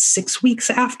think it's 6 weeks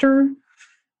after.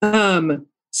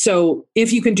 So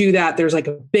if you can do that, there's like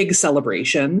a big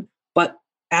celebration. But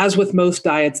as with most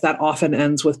diets, that often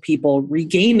ends with people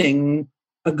regaining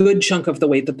a good chunk of the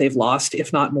weight that they've lost,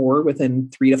 if not more, within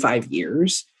 3 to 5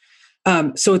 years.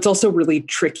 So it's also really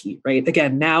tricky, right?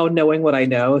 Again, now knowing what I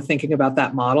know, thinking about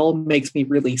that model makes me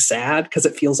really sad because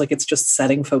it feels like it's just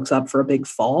setting folks up for a big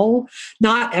fall.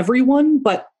 Not everyone,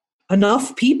 but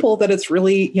enough people that it's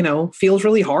really, feels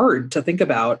really hard to think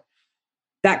about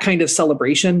that kind of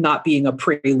celebration not being a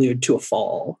prelude to a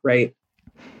fall, right?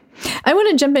 I want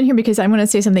to jump in here because I want to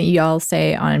say something y'all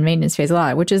say on Maintenance Phase a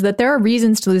lot, which is that there are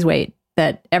reasons to lose weight,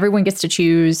 that everyone gets to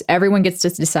choose, everyone gets to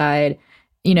decide,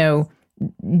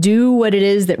 do what it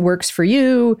is that works for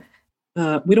you.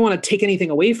 We don't want to take anything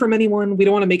away from anyone. We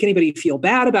don't want to make anybody feel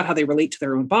bad about how they relate to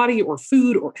their own body or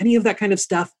food or any of that kind of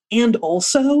stuff. And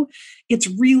also, it's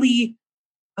really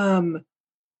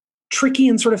tricky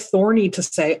and sort of thorny to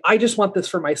say, I just want this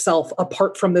for myself,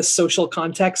 apart from this social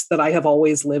context that I have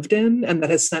always lived in and that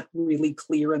has sent really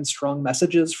clear and strong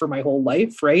messages for my whole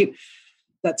life, right?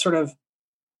 That sort of,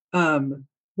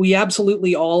 we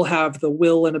absolutely all have the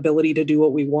will and ability to do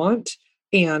what we want.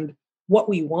 And what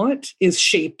we want is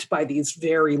shaped by these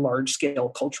very large scale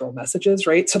cultural messages,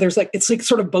 right? So it's like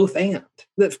sort of both and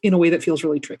that in a way that feels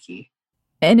really tricky.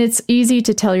 And it's easy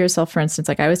to tell yourself, for instance,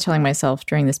 like I was telling myself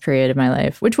during this period of my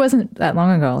life, which wasn't that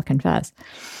long ago, I'll confess,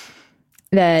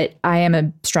 that I am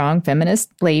a strong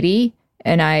feminist lady.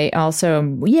 And I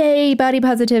also, yay, body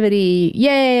positivity.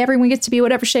 Yay, everyone gets to be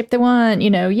whatever shape they want.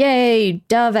 Yay,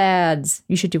 Dove ads.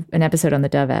 You should do an episode on the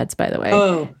Dove ads, by the way.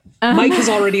 Oh, Mike has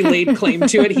already laid claim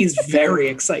to it. He's very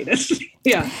excited.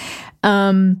 Yeah.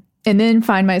 And then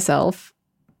find myself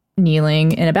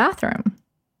kneeling in a bathroom,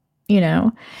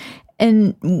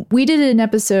 And we did an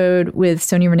episode with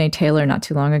Sonia Renee Taylor not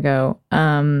too long ago.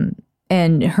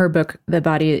 And her book,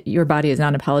 Your Body Is Not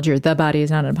an Apology, or The Body Is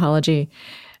Not an Apology,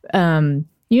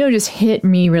 just hit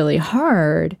me really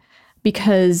hard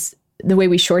because the way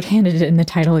we shorthanded it in the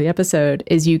title of the episode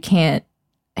is you can't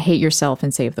hate yourself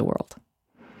and save the world.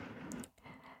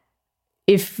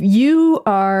 If you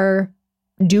are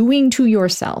doing to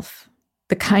yourself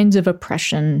the kinds of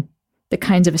oppression, the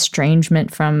kinds of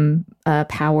estrangement from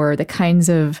power, the kinds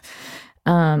of,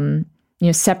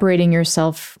 separating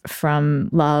yourself from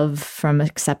love, from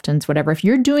acceptance, whatever, if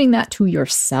you're doing that to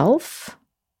yourself,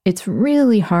 it's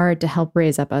really hard to help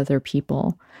raise up other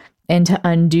people and to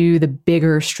undo the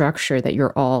bigger structure that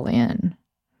you're all in.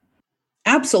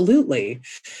 Absolutely.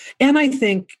 And I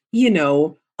think,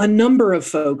 a number of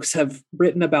folks have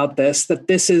written about this, that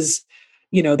this is,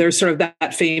 there's sort of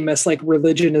that famous, like,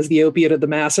 religion is the opiate of the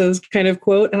masses kind of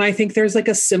quote. And I think there's like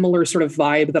a similar sort of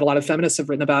vibe that a lot of feminists have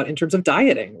written about in terms of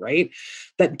dieting, right?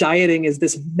 That dieting is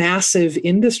this massive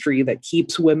industry that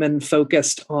keeps women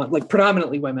focused on, like,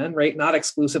 predominantly women, right? Not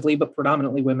exclusively, but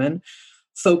predominantly women,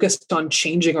 focused on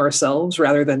changing ourselves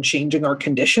rather than changing our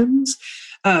conditions.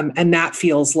 And that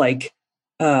feels like,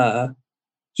 a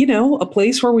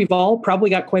place where we've all probably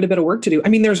got quite a bit of work to do. I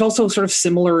mean, there's also sort of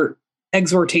similar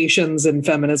exhortations in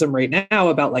feminism right now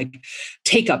about, like,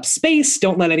 take up space,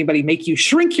 don't let anybody make you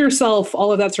shrink yourself,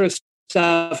 all of that sort of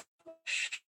stuff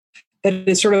that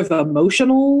is sort of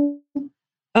emotional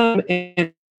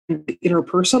and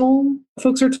interpersonal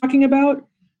folks are talking about.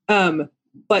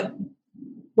 But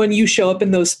when you show up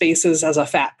in those spaces as a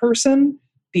fat person,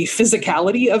 the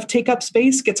physicality of take up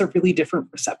space gets a really different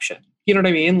reception. You know what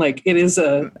I mean? Like it is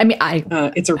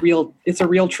it's a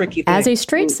real tricky thing. As a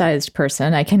straight-sized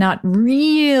person, I cannot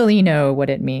really know what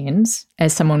it means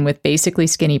as someone with basically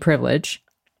skinny privilege,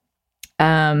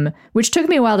 which took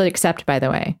me a while to accept, by the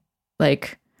way.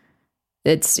 Like,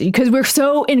 it's because we're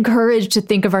so encouraged to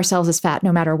think of ourselves as fat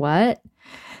no matter what.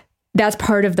 That's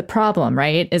part of the problem,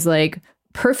 right? Is like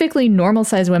perfectly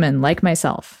normal-sized women like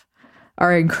myself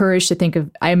are encouraged to think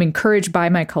of, I am encouraged by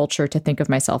my culture to think of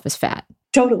myself as fat.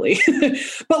 Totally.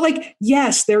 But like,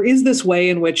 yes, there is this way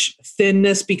in which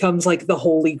thinness becomes like the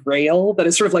holy grail that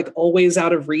is sort of like always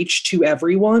out of reach to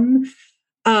everyone.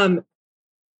 And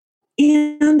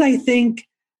I think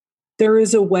there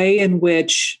is a way in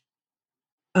which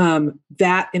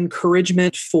that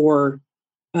encouragement for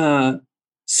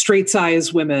straight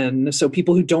size women, so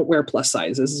people who don't wear plus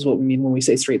sizes is what we mean when we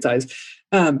say straight size,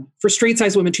 for straight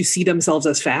size women to see themselves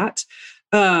as fat,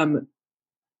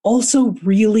 also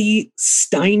really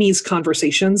stymies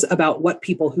conversations about what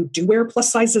people who do wear plus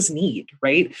sizes need,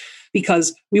 right?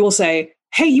 Because we will say,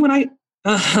 hey, you and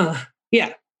I,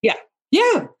 yeah.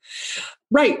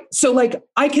 Right. So like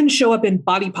I can show up in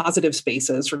body positive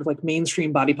spaces, sort of like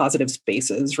mainstream body positive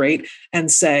spaces, right?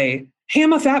 And say, hey,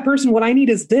 I'm a fat person. What I need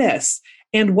is this.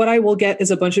 And what I will get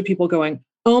is a bunch of people going,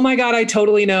 oh my God, I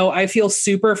totally know. I feel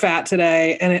super fat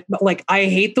today. And like, I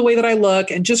hate the way that I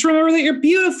look. And just remember that you're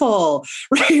beautiful,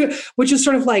 right? Which is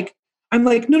sort of like, I'm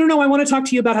like, no. I want to talk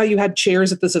to you about how you had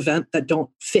chairs at this event that don't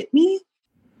fit me.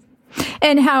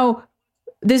 And how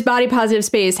this body positive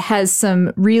space has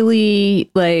some really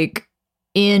like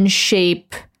in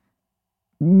shape,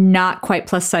 not quite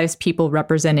plus size people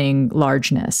representing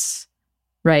largeness,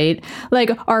 right? Like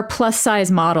our plus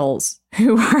size models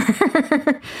who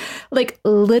are like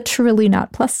literally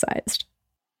not plus sized.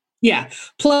 Yeah.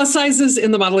 Plus sizes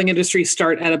in the modeling industry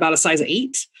start at about a size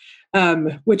 8,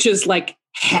 which is like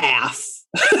half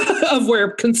of where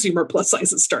consumer plus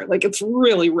sizes start. Like it's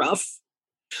really rough.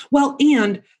 Well,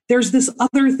 and there's this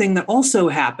other thing that also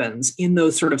happens in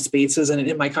those sort of spaces and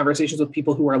in my conversations with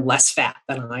people who are less fat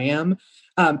than I am.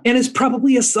 And is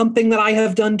probably something that I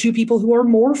have done to people who are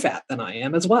more fat than I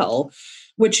am as well,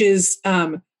 which is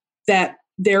that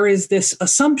there is this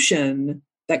assumption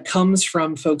that comes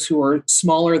from folks who are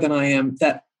smaller than I am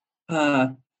that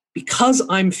because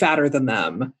I'm fatter than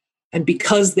them and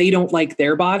because they don't like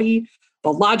their body,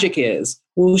 the logic is,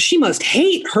 well, she must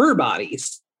hate her body,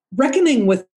 reckoning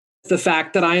with the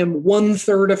fact that I am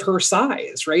 1/3 of her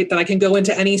size, right? That I can go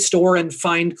into any store and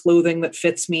find clothing that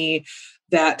fits me,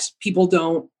 that people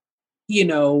don't,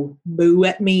 moo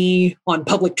at me on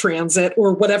public transit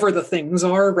or whatever the things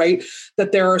are, right?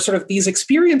 That there are sort of these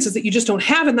experiences that you just don't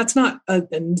have. And that's not an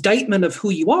indictment of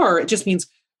who you are. It just means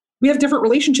we have different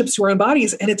relationships to our own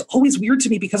bodies. And it's always weird to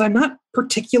me because I'm not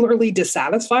particularly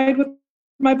dissatisfied with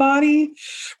my body,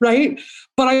 right?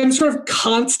 But I'm sort of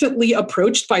constantly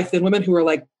approached by thin women who are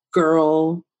like,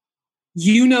 girl,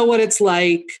 you know what it's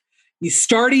like. You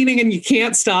start eating and you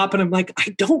can't stop. And I'm like,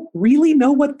 I don't really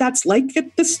know what that's like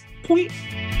at this point.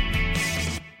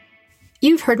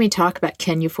 You've heard me talk about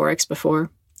Ken Euphorics before.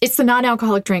 It's the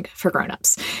non-alcoholic drink for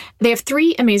grown-ups. They have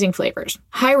 3 amazing flavors.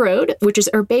 High Road, which is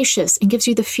herbaceous and gives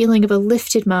you the feeling of a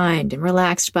lifted mind and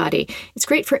relaxed body. It's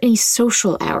great for any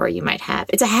social hour you might have.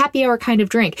 It's a happy hour kind of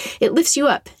drink. It lifts you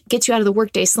up, gets you out of the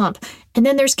workday slump. And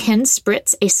then there's Ken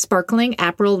Spritz, a sparkling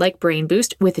Aperol-like brain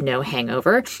boost with no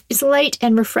hangover. It's light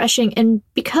and refreshing, and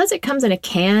because it comes in a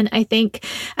can, I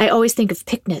always think of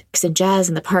picnics and jazz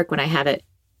in the park when I have it,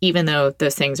 even though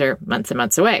those things are months and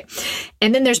months away.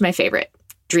 And then there's my favorite,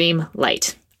 Dream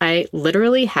Light. I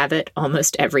literally have it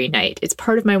almost every night. It's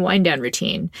part of my wind-down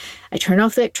routine. I turn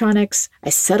off the electronics. I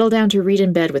settle down to read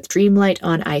in bed with Dream Light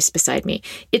on ice beside me.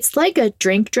 It's like a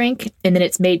drink, and then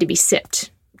it's made to be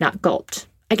sipped, not gulped.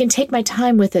 I can take my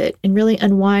time with it and really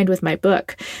unwind with my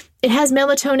book. It has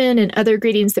melatonin and other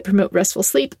ingredients that promote restful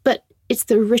sleep, but it's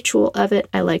the ritual of it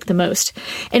I like the most.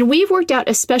 And we've worked out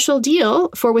a special deal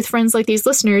for With Friends Like These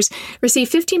listeners. Receive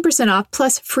 15% off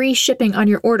plus free shipping on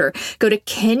your order. Go to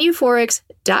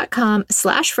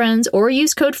keneuphorics.com/friends or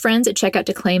use code FRIENDS at checkout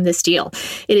to claim this deal.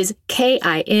 It is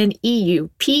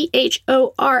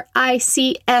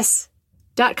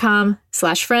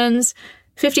KINEUPHORICS.com/friends.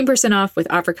 15% off with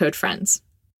offer code FRIENDS.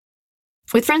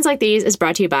 With Friends Like These is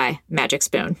brought to you by Magic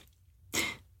Spoon.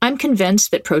 I'm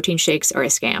convinced that protein shakes are a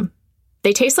scam.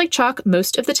 They taste like chalk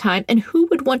most of the time, and who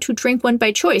would want to drink one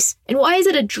by choice? And why is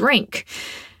it a drink?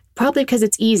 Probably because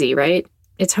it's easy, right?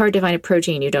 It's hard to find a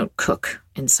protein you don't cook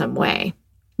in some way.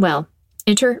 Well,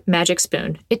 enter Magic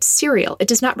Spoon. It's cereal. It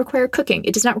does not require cooking.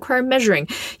 It does not require measuring.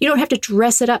 You don't have to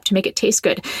dress it up to make it taste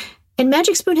good. And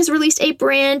Magic Spoon has released a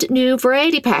brand new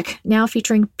variety pack, now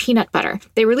featuring peanut butter.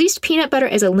 They released peanut butter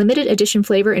as a limited edition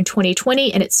flavor in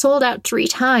 2020, and it sold out 3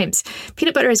 times.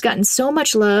 Peanut butter has gotten so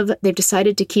much love, they've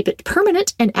decided to keep it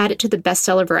permanent and add it to the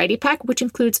bestseller variety pack, which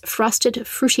includes frosted,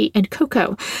 fruity, and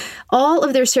cocoa. All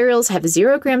of their cereals have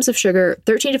 0 grams of sugar,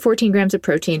 13 to 14 grams of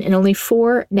protein, and only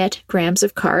 4 net grams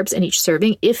of carbs in each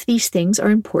serving if these things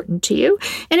are important to you.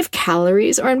 And if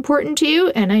calories are important to you,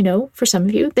 and I know for some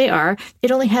of you they are, it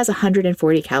only has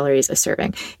 140 calories a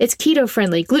serving. It's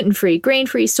keto-friendly, gluten-free,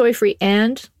 grain-free, soy-free,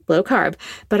 and low carb.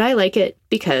 But I like it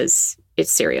because it's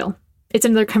cereal. It's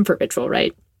another comfort ritual,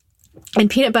 right? And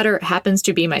peanut butter happens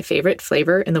to be my favorite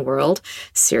flavor in the world.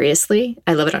 Seriously,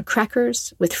 I love it on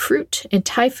crackers, with fruit, in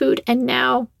Thai food, and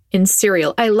now in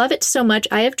cereal. I love it so much,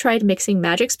 I have tried mixing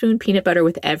Magic Spoon peanut butter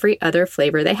with every other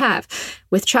flavor they have.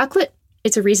 With chocolate,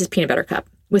 it's a Reese's peanut butter cup.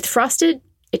 With frosted,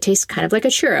 it tastes kind of like a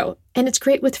churro. And it's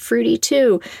great with fruity,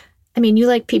 too. I mean, you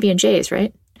like PB&Js,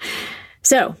 right?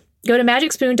 So go to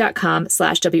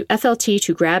magicspoon.com/WFLT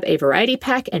to grab a variety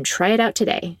pack and try it out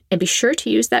today. And be sure to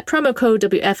use that promo code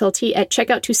WFLT at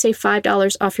checkout to save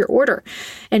 $5 off your order.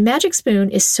 And Magic Spoon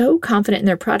is so confident in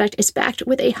their product, it's backed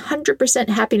with a 100%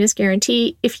 happiness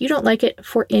guarantee. If you don't like it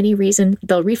for any reason,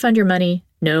 they'll refund your money.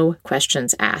 No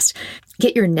questions asked.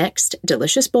 Get your next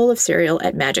delicious bowl of cereal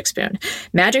at Magic Spoon.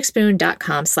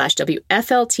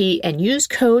 MagicSpoon.com/WFLT and use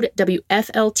code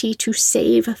WFLT to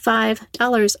save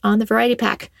 $5 on the variety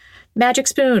pack.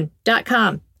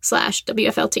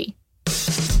 MagicSpoon.com/WFLT.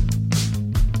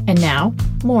 And now,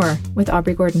 more with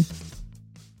Aubrey Gordon.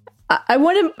 I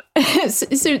want to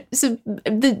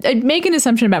I'd make an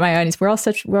assumption about my audience. We're all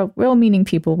such well-meaning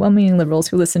people, well-meaning liberals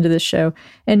who listen to this show,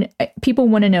 and people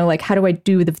want to know, like, how do I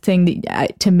do the thing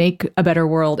to make a better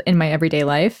world in my everyday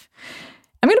life?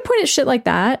 I'm going to point at shit like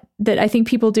that I think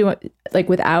people do, like,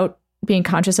 without being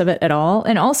conscious of it at all,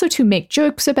 and also to make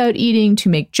jokes about eating, to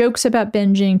make jokes about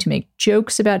binging, to make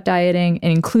jokes about dieting,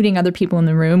 and including other people in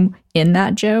the room in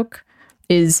that joke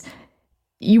is.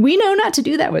 We know not to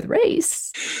do that with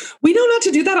race. We know not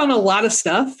to do that on a lot of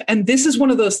stuff. And this is one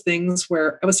of those things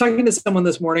where I was talking to someone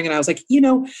this morning and I was like,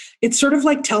 it's sort of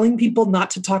like telling people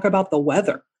not to talk about the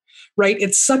weather, right?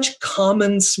 It's such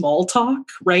common small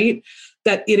talk, right?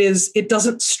 That it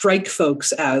doesn't strike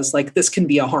folks as like, this can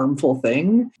be a harmful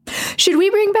thing. Should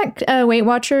we bring back Weight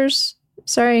Watchers?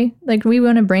 Sorry, like we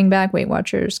want to bring back Weight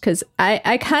Watchers because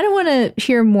I kind of want to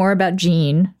hear more about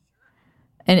Jean.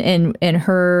 And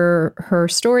her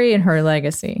story and her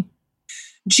legacy.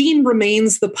 Jean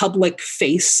remains the public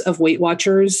face of Weight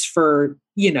Watchers for,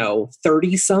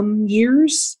 30 some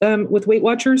years with Weight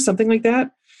Watchers, something like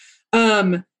that.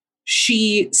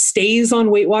 She stays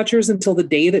on Weight Watchers until the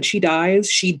day that she dies.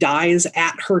 She dies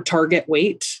at her target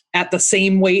weight, at the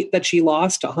same weight that she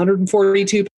lost.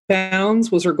 142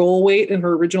 pounds was her goal weight in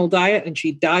her original diet, and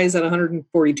she dies at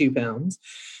 142 pounds.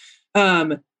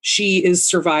 She is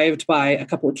survived by a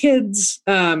couple of kids.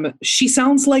 She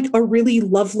sounds like a really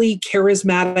lovely,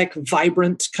 charismatic,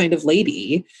 vibrant kind of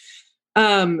lady.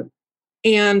 And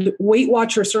Weight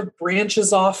Watcher sort of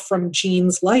branches off from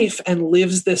Jean's life and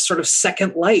lives this sort of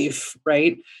second life,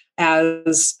 right?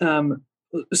 As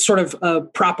sort of a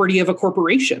property of a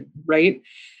corporation, right?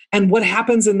 And what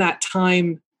happens in that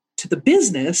time to the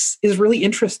business is really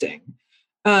interesting.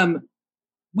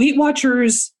 Weight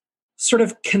Watchers sort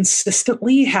of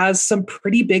consistently has some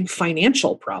pretty big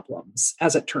financial problems,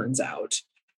 as it turns out.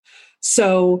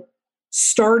 So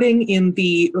starting in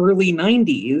the early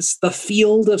 90s, the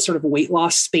field of sort of weight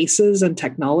loss spaces and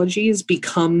technologies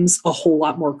becomes a whole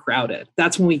lot more crowded.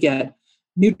 That's when we get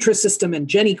Nutrisystem and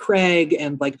Jenny Craig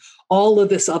and like all of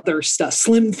this other stuff,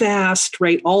 Slim Fast,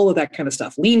 right? All of that kind of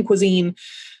stuff, Lean Cuisine,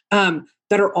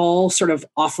 that are all sort of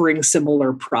offering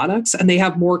similar products, and they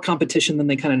have more competition than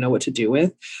they kind of know what to do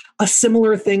with. A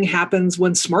similar thing happens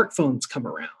when smartphones come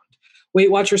around. Weight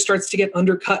Watchers starts to get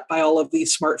undercut by all of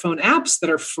these smartphone apps that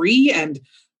are free and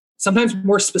sometimes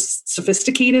more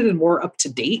sophisticated and more up to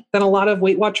date than a lot of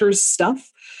Weight Watchers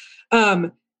stuff.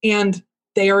 And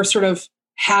they are sort of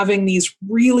having these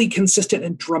really consistent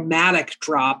and dramatic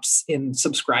drops in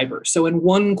subscribers. So in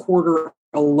one quarter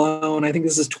alone, I think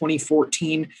this is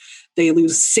 2014, they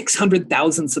lose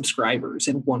 600,000 subscribers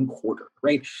in one quarter,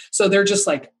 right? So they're just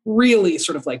like really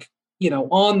sort of like,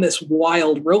 on this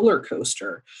wild roller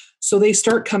coaster. So they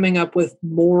start coming up with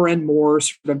more and more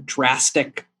sort of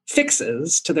drastic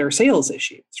fixes to their sales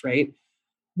issues, right?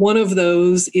 One of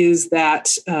those is that,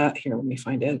 here, let me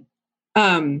find it.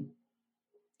 In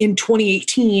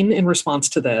 2018, in response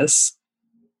to this,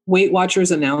 Weight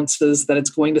Watchers announces that it's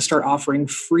going to start offering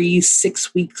free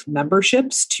 6-week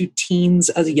memberships to teens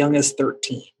as young as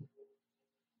 13.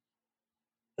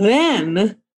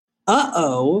 Then,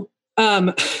 the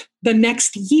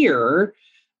next year,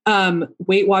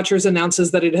 Weight Watchers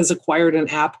announces that it has acquired an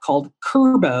app called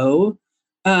Kurbo,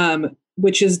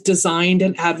 which is designed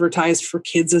and advertised for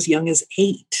kids as young as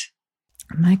 8.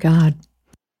 Oh my God.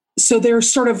 So they're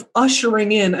sort of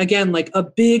ushering in, again, like a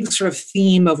big sort of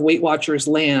theme of Weight Watchers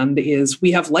land is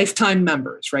we have lifetime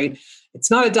members, right?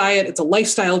 It's not a diet, it's a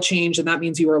lifestyle change. And that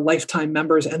means you are lifetime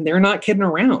members, and they're not kidding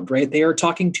around, right? They are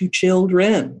talking to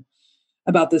children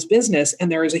about this business.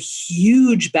 And there is a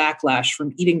huge backlash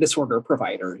from eating disorder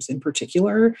providers in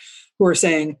particular, who are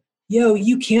saying, yo,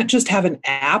 you can't just have an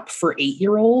app for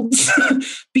 8-year-olds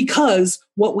because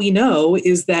what we know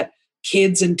is that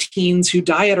kids and teens who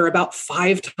diet are about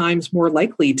 5 times more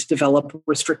likely to develop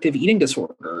restrictive eating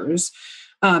disorders.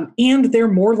 And they're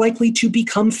more likely to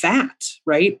become fat,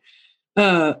 right?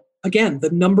 Again, the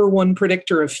number one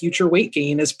predictor of future weight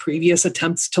gain is previous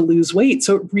attempts to lose weight.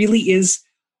 So it really is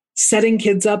setting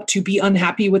kids up to be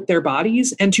unhappy with their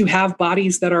bodies and to have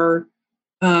bodies that are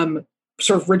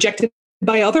sort of rejected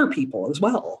by other people as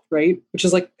well, right? Which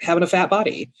is like having a fat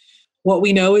body. What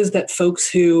we know is that folks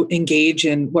who engage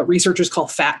in what researchers call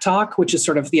fat talk, which is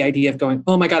sort of the idea of going,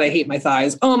 oh my God, I hate my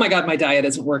thighs. Oh my God, my diet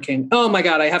isn't working. Oh my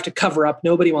God, I have to cover up.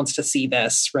 Nobody wants to see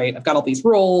this, right? I've got all these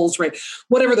rolls, right?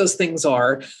 Whatever those things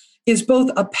are, is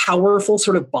both a powerful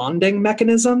sort of bonding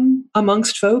mechanism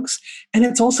amongst folks. And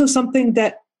it's also something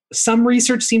that some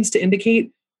research seems to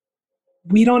indicate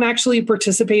we don't actually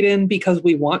participate in because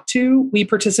we want to. We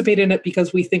participate in it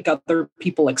because we think other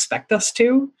people expect us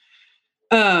to.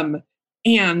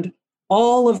 And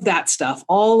all of that stuff,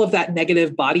 all of that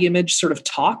negative body image sort of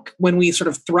talk, when we sort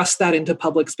of thrust that into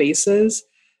public spaces,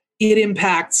 it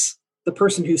impacts the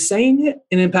person who's saying it,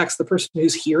 it impacts the person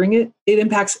who's hearing it, it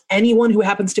impacts anyone who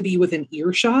happens to be within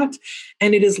earshot,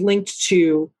 and it is linked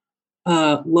to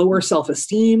lower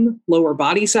self-esteem, lower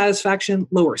body satisfaction,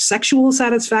 lower sexual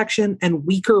satisfaction, and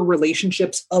weaker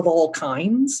relationships of all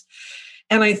kinds.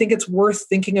 And I think it's worth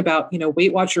thinking about,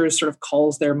 Weight Watchers sort of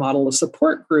calls their model a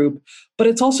support group, but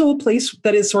it's also a place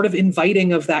that is sort of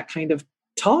inviting of that kind of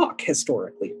talk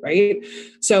historically, right?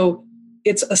 So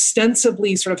it's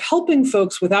ostensibly sort of helping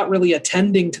folks without really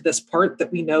attending to this part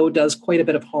that we know does quite a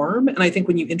bit of harm. And I think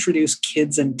when you introduce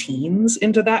kids and teens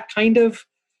into that kind of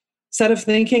set of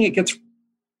thinking, it gets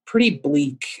pretty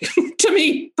bleak to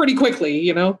me pretty quickly,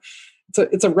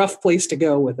 It's a rough place to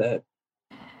go with it.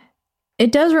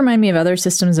 It does remind me of other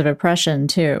systems of oppression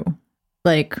too,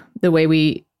 like the way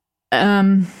we,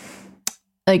 racism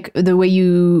and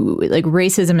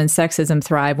sexism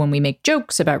thrive when we make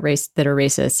jokes about race that are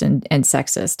racist and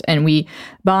sexist, and we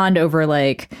bond over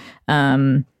that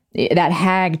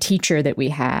hag teacher that we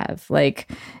have,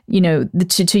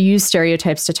 to use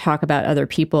stereotypes to talk about other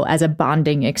people as a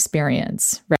bonding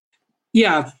experience. Right?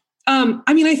 Yeah.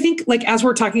 I think as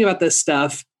we're talking about this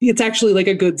stuff, it's actually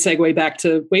a good segue back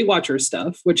to Weight Watchers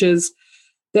stuff, which is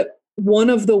that one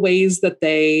of the ways that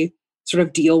they sort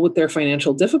of deal with their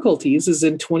financial difficulties is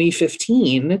in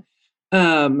 2015,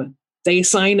 they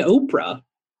sign Oprah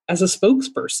as a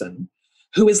spokesperson,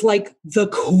 who is the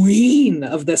queen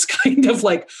of this kind of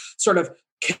sort of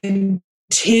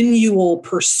continual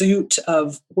pursuit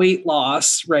of weight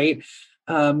loss, right?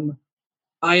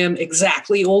 I am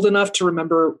exactly old enough to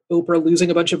remember Oprah losing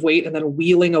a bunch of weight and then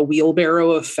wheeling a wheelbarrow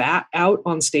of fat out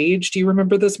on stage. Do you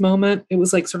remember this moment? It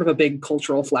was sort of a big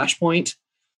cultural flashpoint.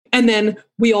 And then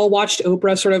we all watched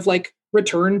Oprah sort of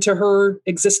return to her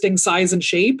existing size and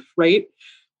shape, right?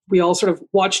 We all sort of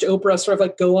watched Oprah sort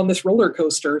of go on this roller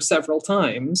coaster several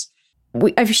times.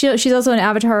 She's also an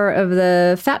avatar of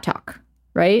the fat talk,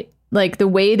 right? The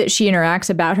way that she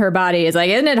interacts about her body is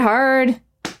isn't it hard?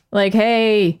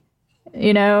 Hey,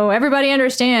 everybody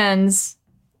understands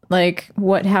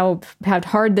how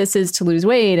hard this is to lose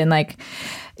weight, and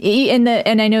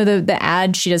and I know the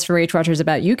ad she does for Weight Watchers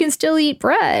about you can still eat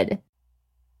bread.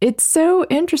 It's so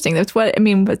interesting. That's why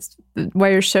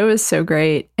your show is so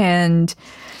great. And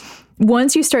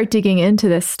once you start digging into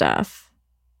this stuff,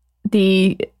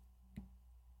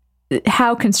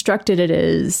 how constructed it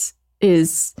is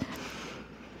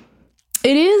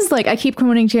I keep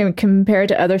wanting to compare it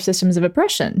to other systems of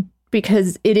oppression,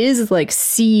 because it is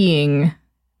seeing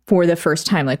for the first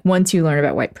time, once you learn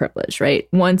about white privilege, right?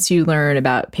 Once you learn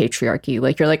about patriarchy,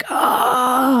 you're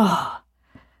oh.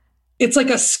 It's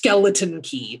a skeleton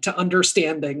key to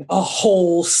understanding a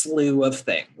whole slew of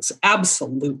things.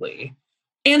 Absolutely.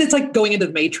 And it's going into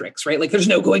the Matrix, right? There's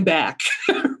no going back,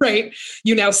 right?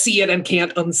 You now see it and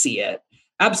can't unsee it.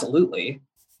 Absolutely.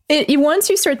 Once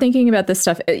you start thinking about this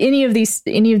stuff, any of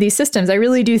these systems, I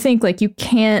really do think like you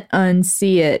can't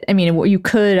unsee it. I mean, you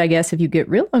could, I guess, if you get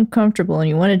real uncomfortable and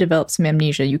you want to develop some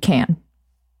amnesia, you can,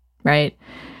 right?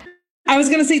 I was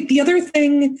going to say the other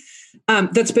thing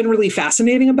that's been really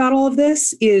fascinating about all of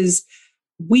this is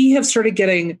we have started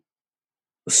getting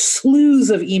slews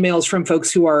of emails from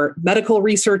folks who are medical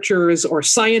researchers or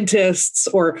scientists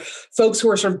or folks who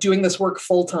are sort of doing this work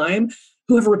full time,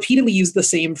 who have repeatedly used the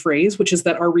same phrase, which is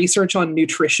that our research on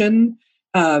nutrition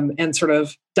and sort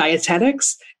of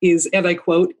dietetics is, and I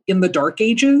quote, in the dark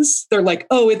ages. They're like,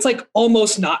 oh, it's like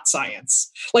almost not science.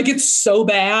 Like it's so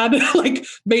bad. Like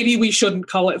maybe we shouldn't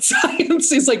call it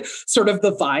science is like sort of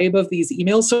the vibe of these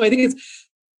emails. So I think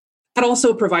that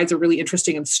also provides a really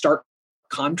interesting and stark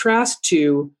contrast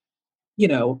to, you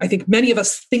know, I think many of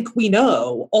us think we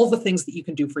know all the things that you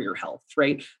can do for your health,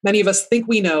 right? Many of us think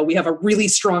we know, we have a really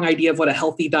strong idea of what a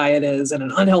healthy diet is and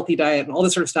an unhealthy diet and all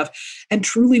this sort of stuff. And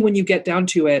truly, when you get down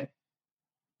to it,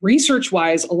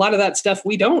 research-wise, a lot of that stuff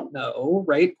we don't know,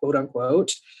 right? Quote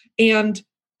unquote. And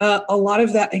a lot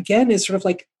of that, again, is sort of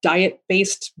like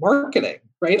diet-based marketing,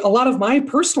 right? A lot of my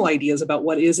personal ideas about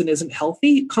what is and isn't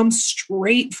healthy come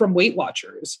straight from Weight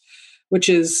Watchers, which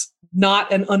is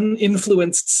not an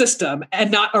uninfluenced system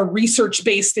and not a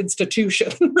research-based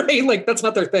institution, right? Like that's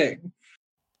not their thing.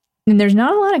 And there's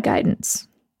not a lot of guidance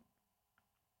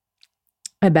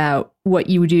about what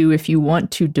you do if you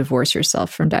want to divorce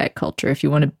yourself from diet culture, if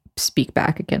you want to speak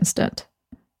back against it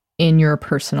in your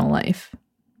personal life.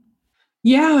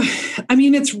 Yeah. I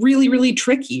mean, it's really, really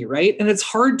tricky, right? And it's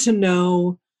hard to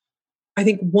know. I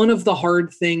think one of the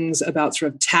hard things about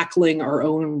sort of tackling our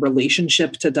own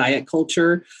relationship to diet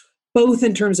culture, both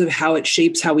in terms of how it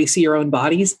shapes how we see our own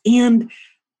bodies and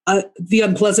the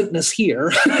unpleasantness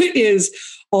here is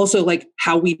also like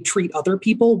how we treat other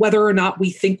people, whether or not we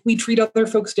think we treat other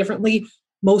folks differently.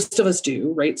 Most of us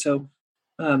do, right? So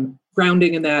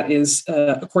grounding in that is,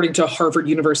 according to Harvard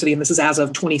University, and this is as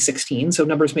of 2016, so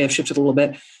numbers may have shifted a little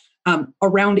bit,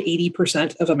 around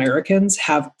 80% of Americans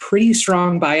have pretty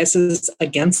strong biases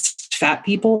against fat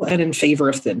people and in favor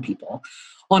of thin people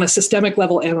on a systemic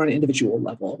level and on an individual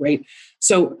level, right?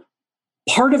 So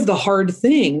part of the hard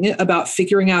thing about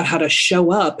figuring out how to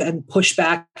show up and push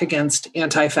back against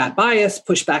anti-fat bias,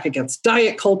 push back against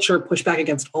diet culture, push back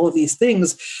against all of these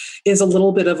things is a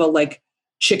little bit of a like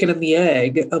chicken and the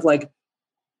egg of like,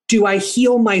 do I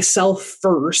heal myself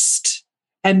first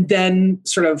and then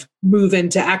sort of move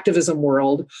into activism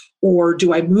world? Or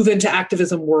do I move into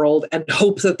activism world and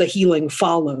hope that the healing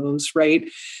follows, right?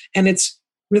 And it's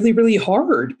really, really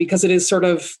hard because it is sort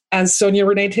of, as Sonia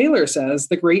Renee Taylor says,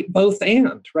 the great both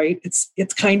and, right?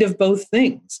 It's kind of both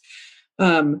things.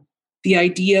 The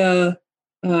idea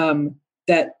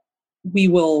that we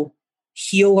will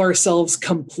heal ourselves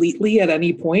completely at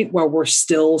any point while we're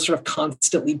still sort of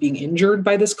constantly being injured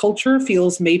by this culture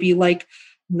feels maybe like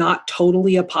not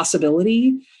totally a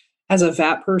possibility. As a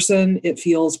fat person, it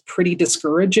feels pretty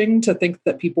discouraging to think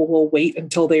that people will wait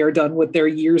until they are done with their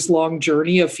years-long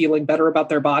journey of feeling better about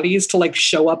their bodies to like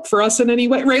show up for us in any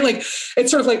way, right? Like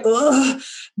it's sort of like, ugh,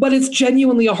 but it's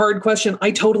genuinely a hard question.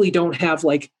 I totally don't have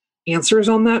like answers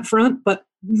on that front, but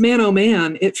man, oh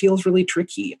man, it feels really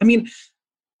tricky. I mean,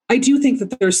 I do think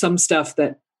that there's some stuff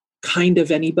that kind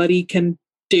of anybody can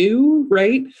do,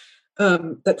 right?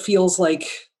 That feels like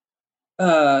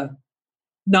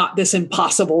not this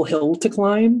impossible hill to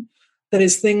climb. That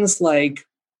is things like,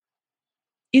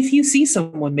 if you see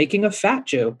someone making a fat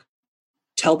joke,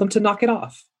 tell them to knock it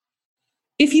off.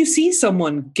 If you see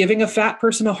someone giving a fat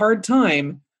person a hard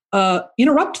time,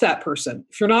 interrupt that person.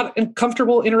 If you're not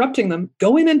comfortable interrupting them,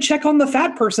 go in and check on the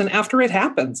fat person after it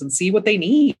happens and see what they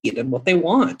need and what they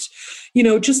want. You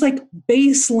know, just like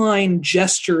baseline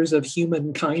gestures of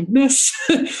human kindness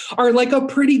are like a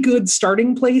pretty good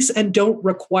starting place and don't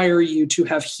require you to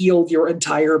have healed your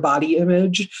entire body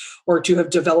image or to have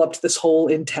developed this whole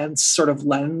intense sort of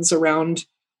lens around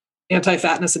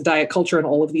anti-fatness and diet culture and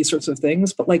all of these sorts of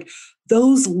things. But like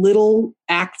those little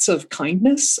acts of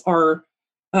kindness are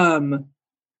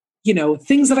you know,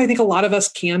 things that I think a lot of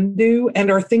us can do and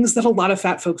are things that a lot of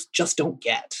fat folks just don't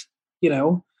get, you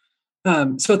know?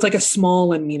 So it's like a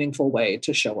small and meaningful way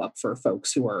to show up for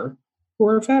folks who are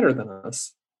fatter than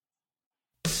us.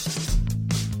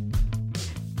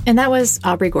 And that was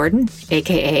Aubrey Gordon,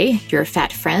 aka your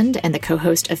fat friend and the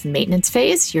co-host of Maintenance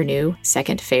Phase, your new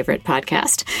second favorite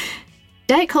podcast.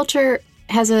 Diet culture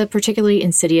has a particularly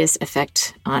insidious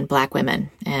effect on Black women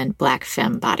and Black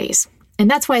femme bodies. And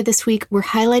that's why this week we're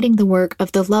highlighting the work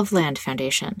of the Loveland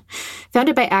Foundation.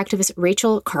 Founded by activist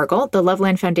Rachel Cargill, the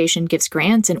Loveland Foundation gives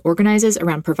grants and organizes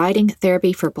around providing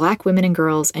therapy for Black women and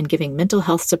girls and giving mental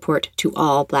health support to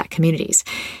all Black communities.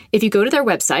 If you go to their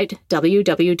website,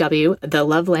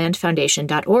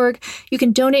 www.thelovelandfoundation.org, you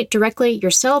can donate directly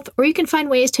yourself, or you can find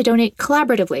ways to donate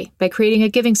collaboratively by creating a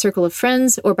giving circle of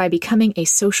friends or by becoming a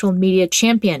social media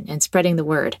champion and spreading the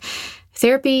word.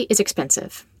 Therapy is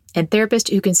expensive, and therapists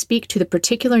who can speak to the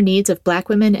particular needs of Black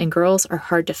women and girls are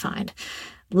hard to find.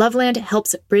 Loveland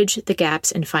helps bridge the gaps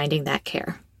in finding that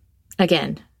care.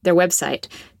 Again, their website,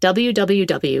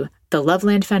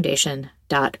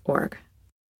 www.thelovelandfoundation.org.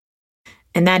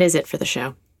 And that is it for the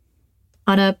show.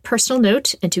 On a personal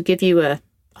note, and to give you a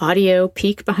audio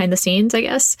peek behind the scenes, I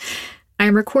guess,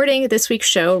 I'm recording this week's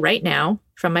show right now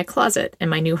from my closet in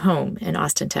my new home in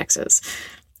Austin, Texas.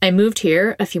 I moved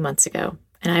here a few months ago,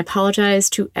 and I apologize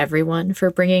to everyone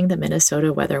for bringing the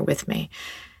Minnesota weather with me.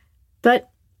 But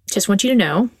just want you to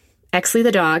know, Exley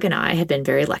the dog and I have been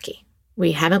very lucky.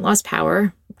 We haven't lost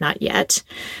power, not yet.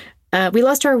 We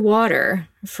lost our water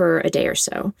for a day or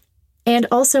so. And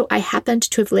also, I happened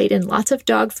to have laid in lots of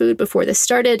dog food before this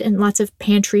started and lots of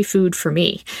pantry food for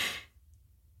me.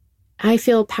 I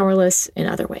feel powerless in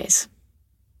other ways.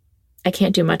 I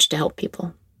can't do much to help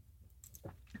people.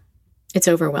 It's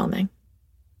overwhelming.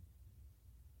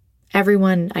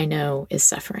 Everyone I know is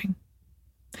suffering.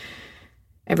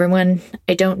 Everyone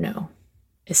I don't know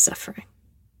is suffering.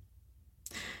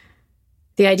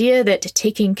 The idea that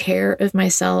taking care of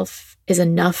myself is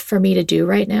enough for me to do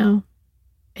right now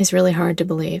is really hard to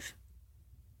believe.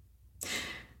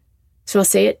 So I'll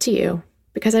say it to you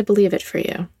because I believe it for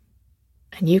you,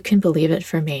 and you can believe it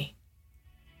for me.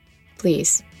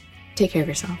 Please, take care of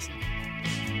yourselves.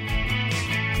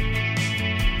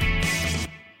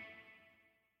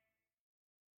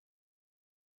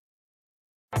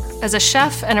 As a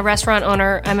chef and a restaurant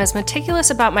owner, I'm as meticulous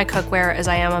about my cookware as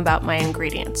I am about my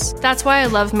ingredients. That's why I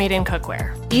love Made In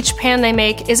Cookware. Each pan they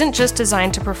make isn't just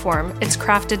designed to perform, it's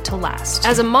crafted to last.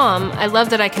 As a mom, I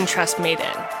love that I can trust Made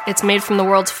In. It's made from the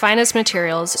world's finest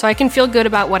materials, so I can feel good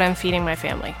about what I'm feeding my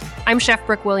family. I'm Chef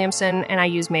Brooke Williamson, and I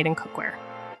use Made In Cookware.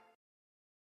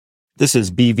 This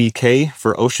is BVK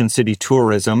for Ocean City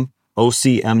Tourism,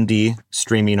 OCMD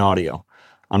Streaming Audio.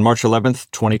 On March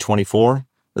 11th, 2024,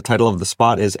 the title of the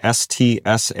spot is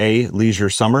STSA Leisure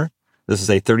Summer. This is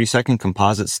a 30-second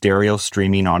composite stereo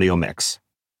streaming audio mix.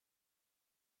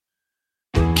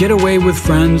 Get away with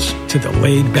friends to the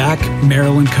laid-back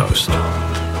Maryland coast,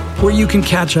 where you can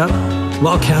catch up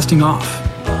while casting off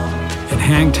and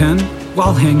hang 10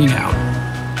 while hanging out,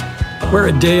 where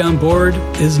a day on board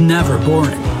is never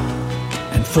boring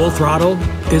and full throttle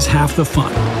is half the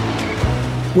fun,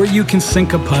 where you can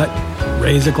sink a putt,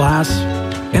 raise a glass,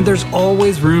 and there's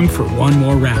always room for one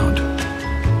more round.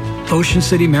 Ocean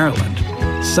City, Maryland.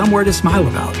 Somewhere to smile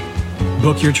about.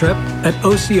 Book your trip at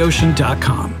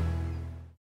OCOcean.com.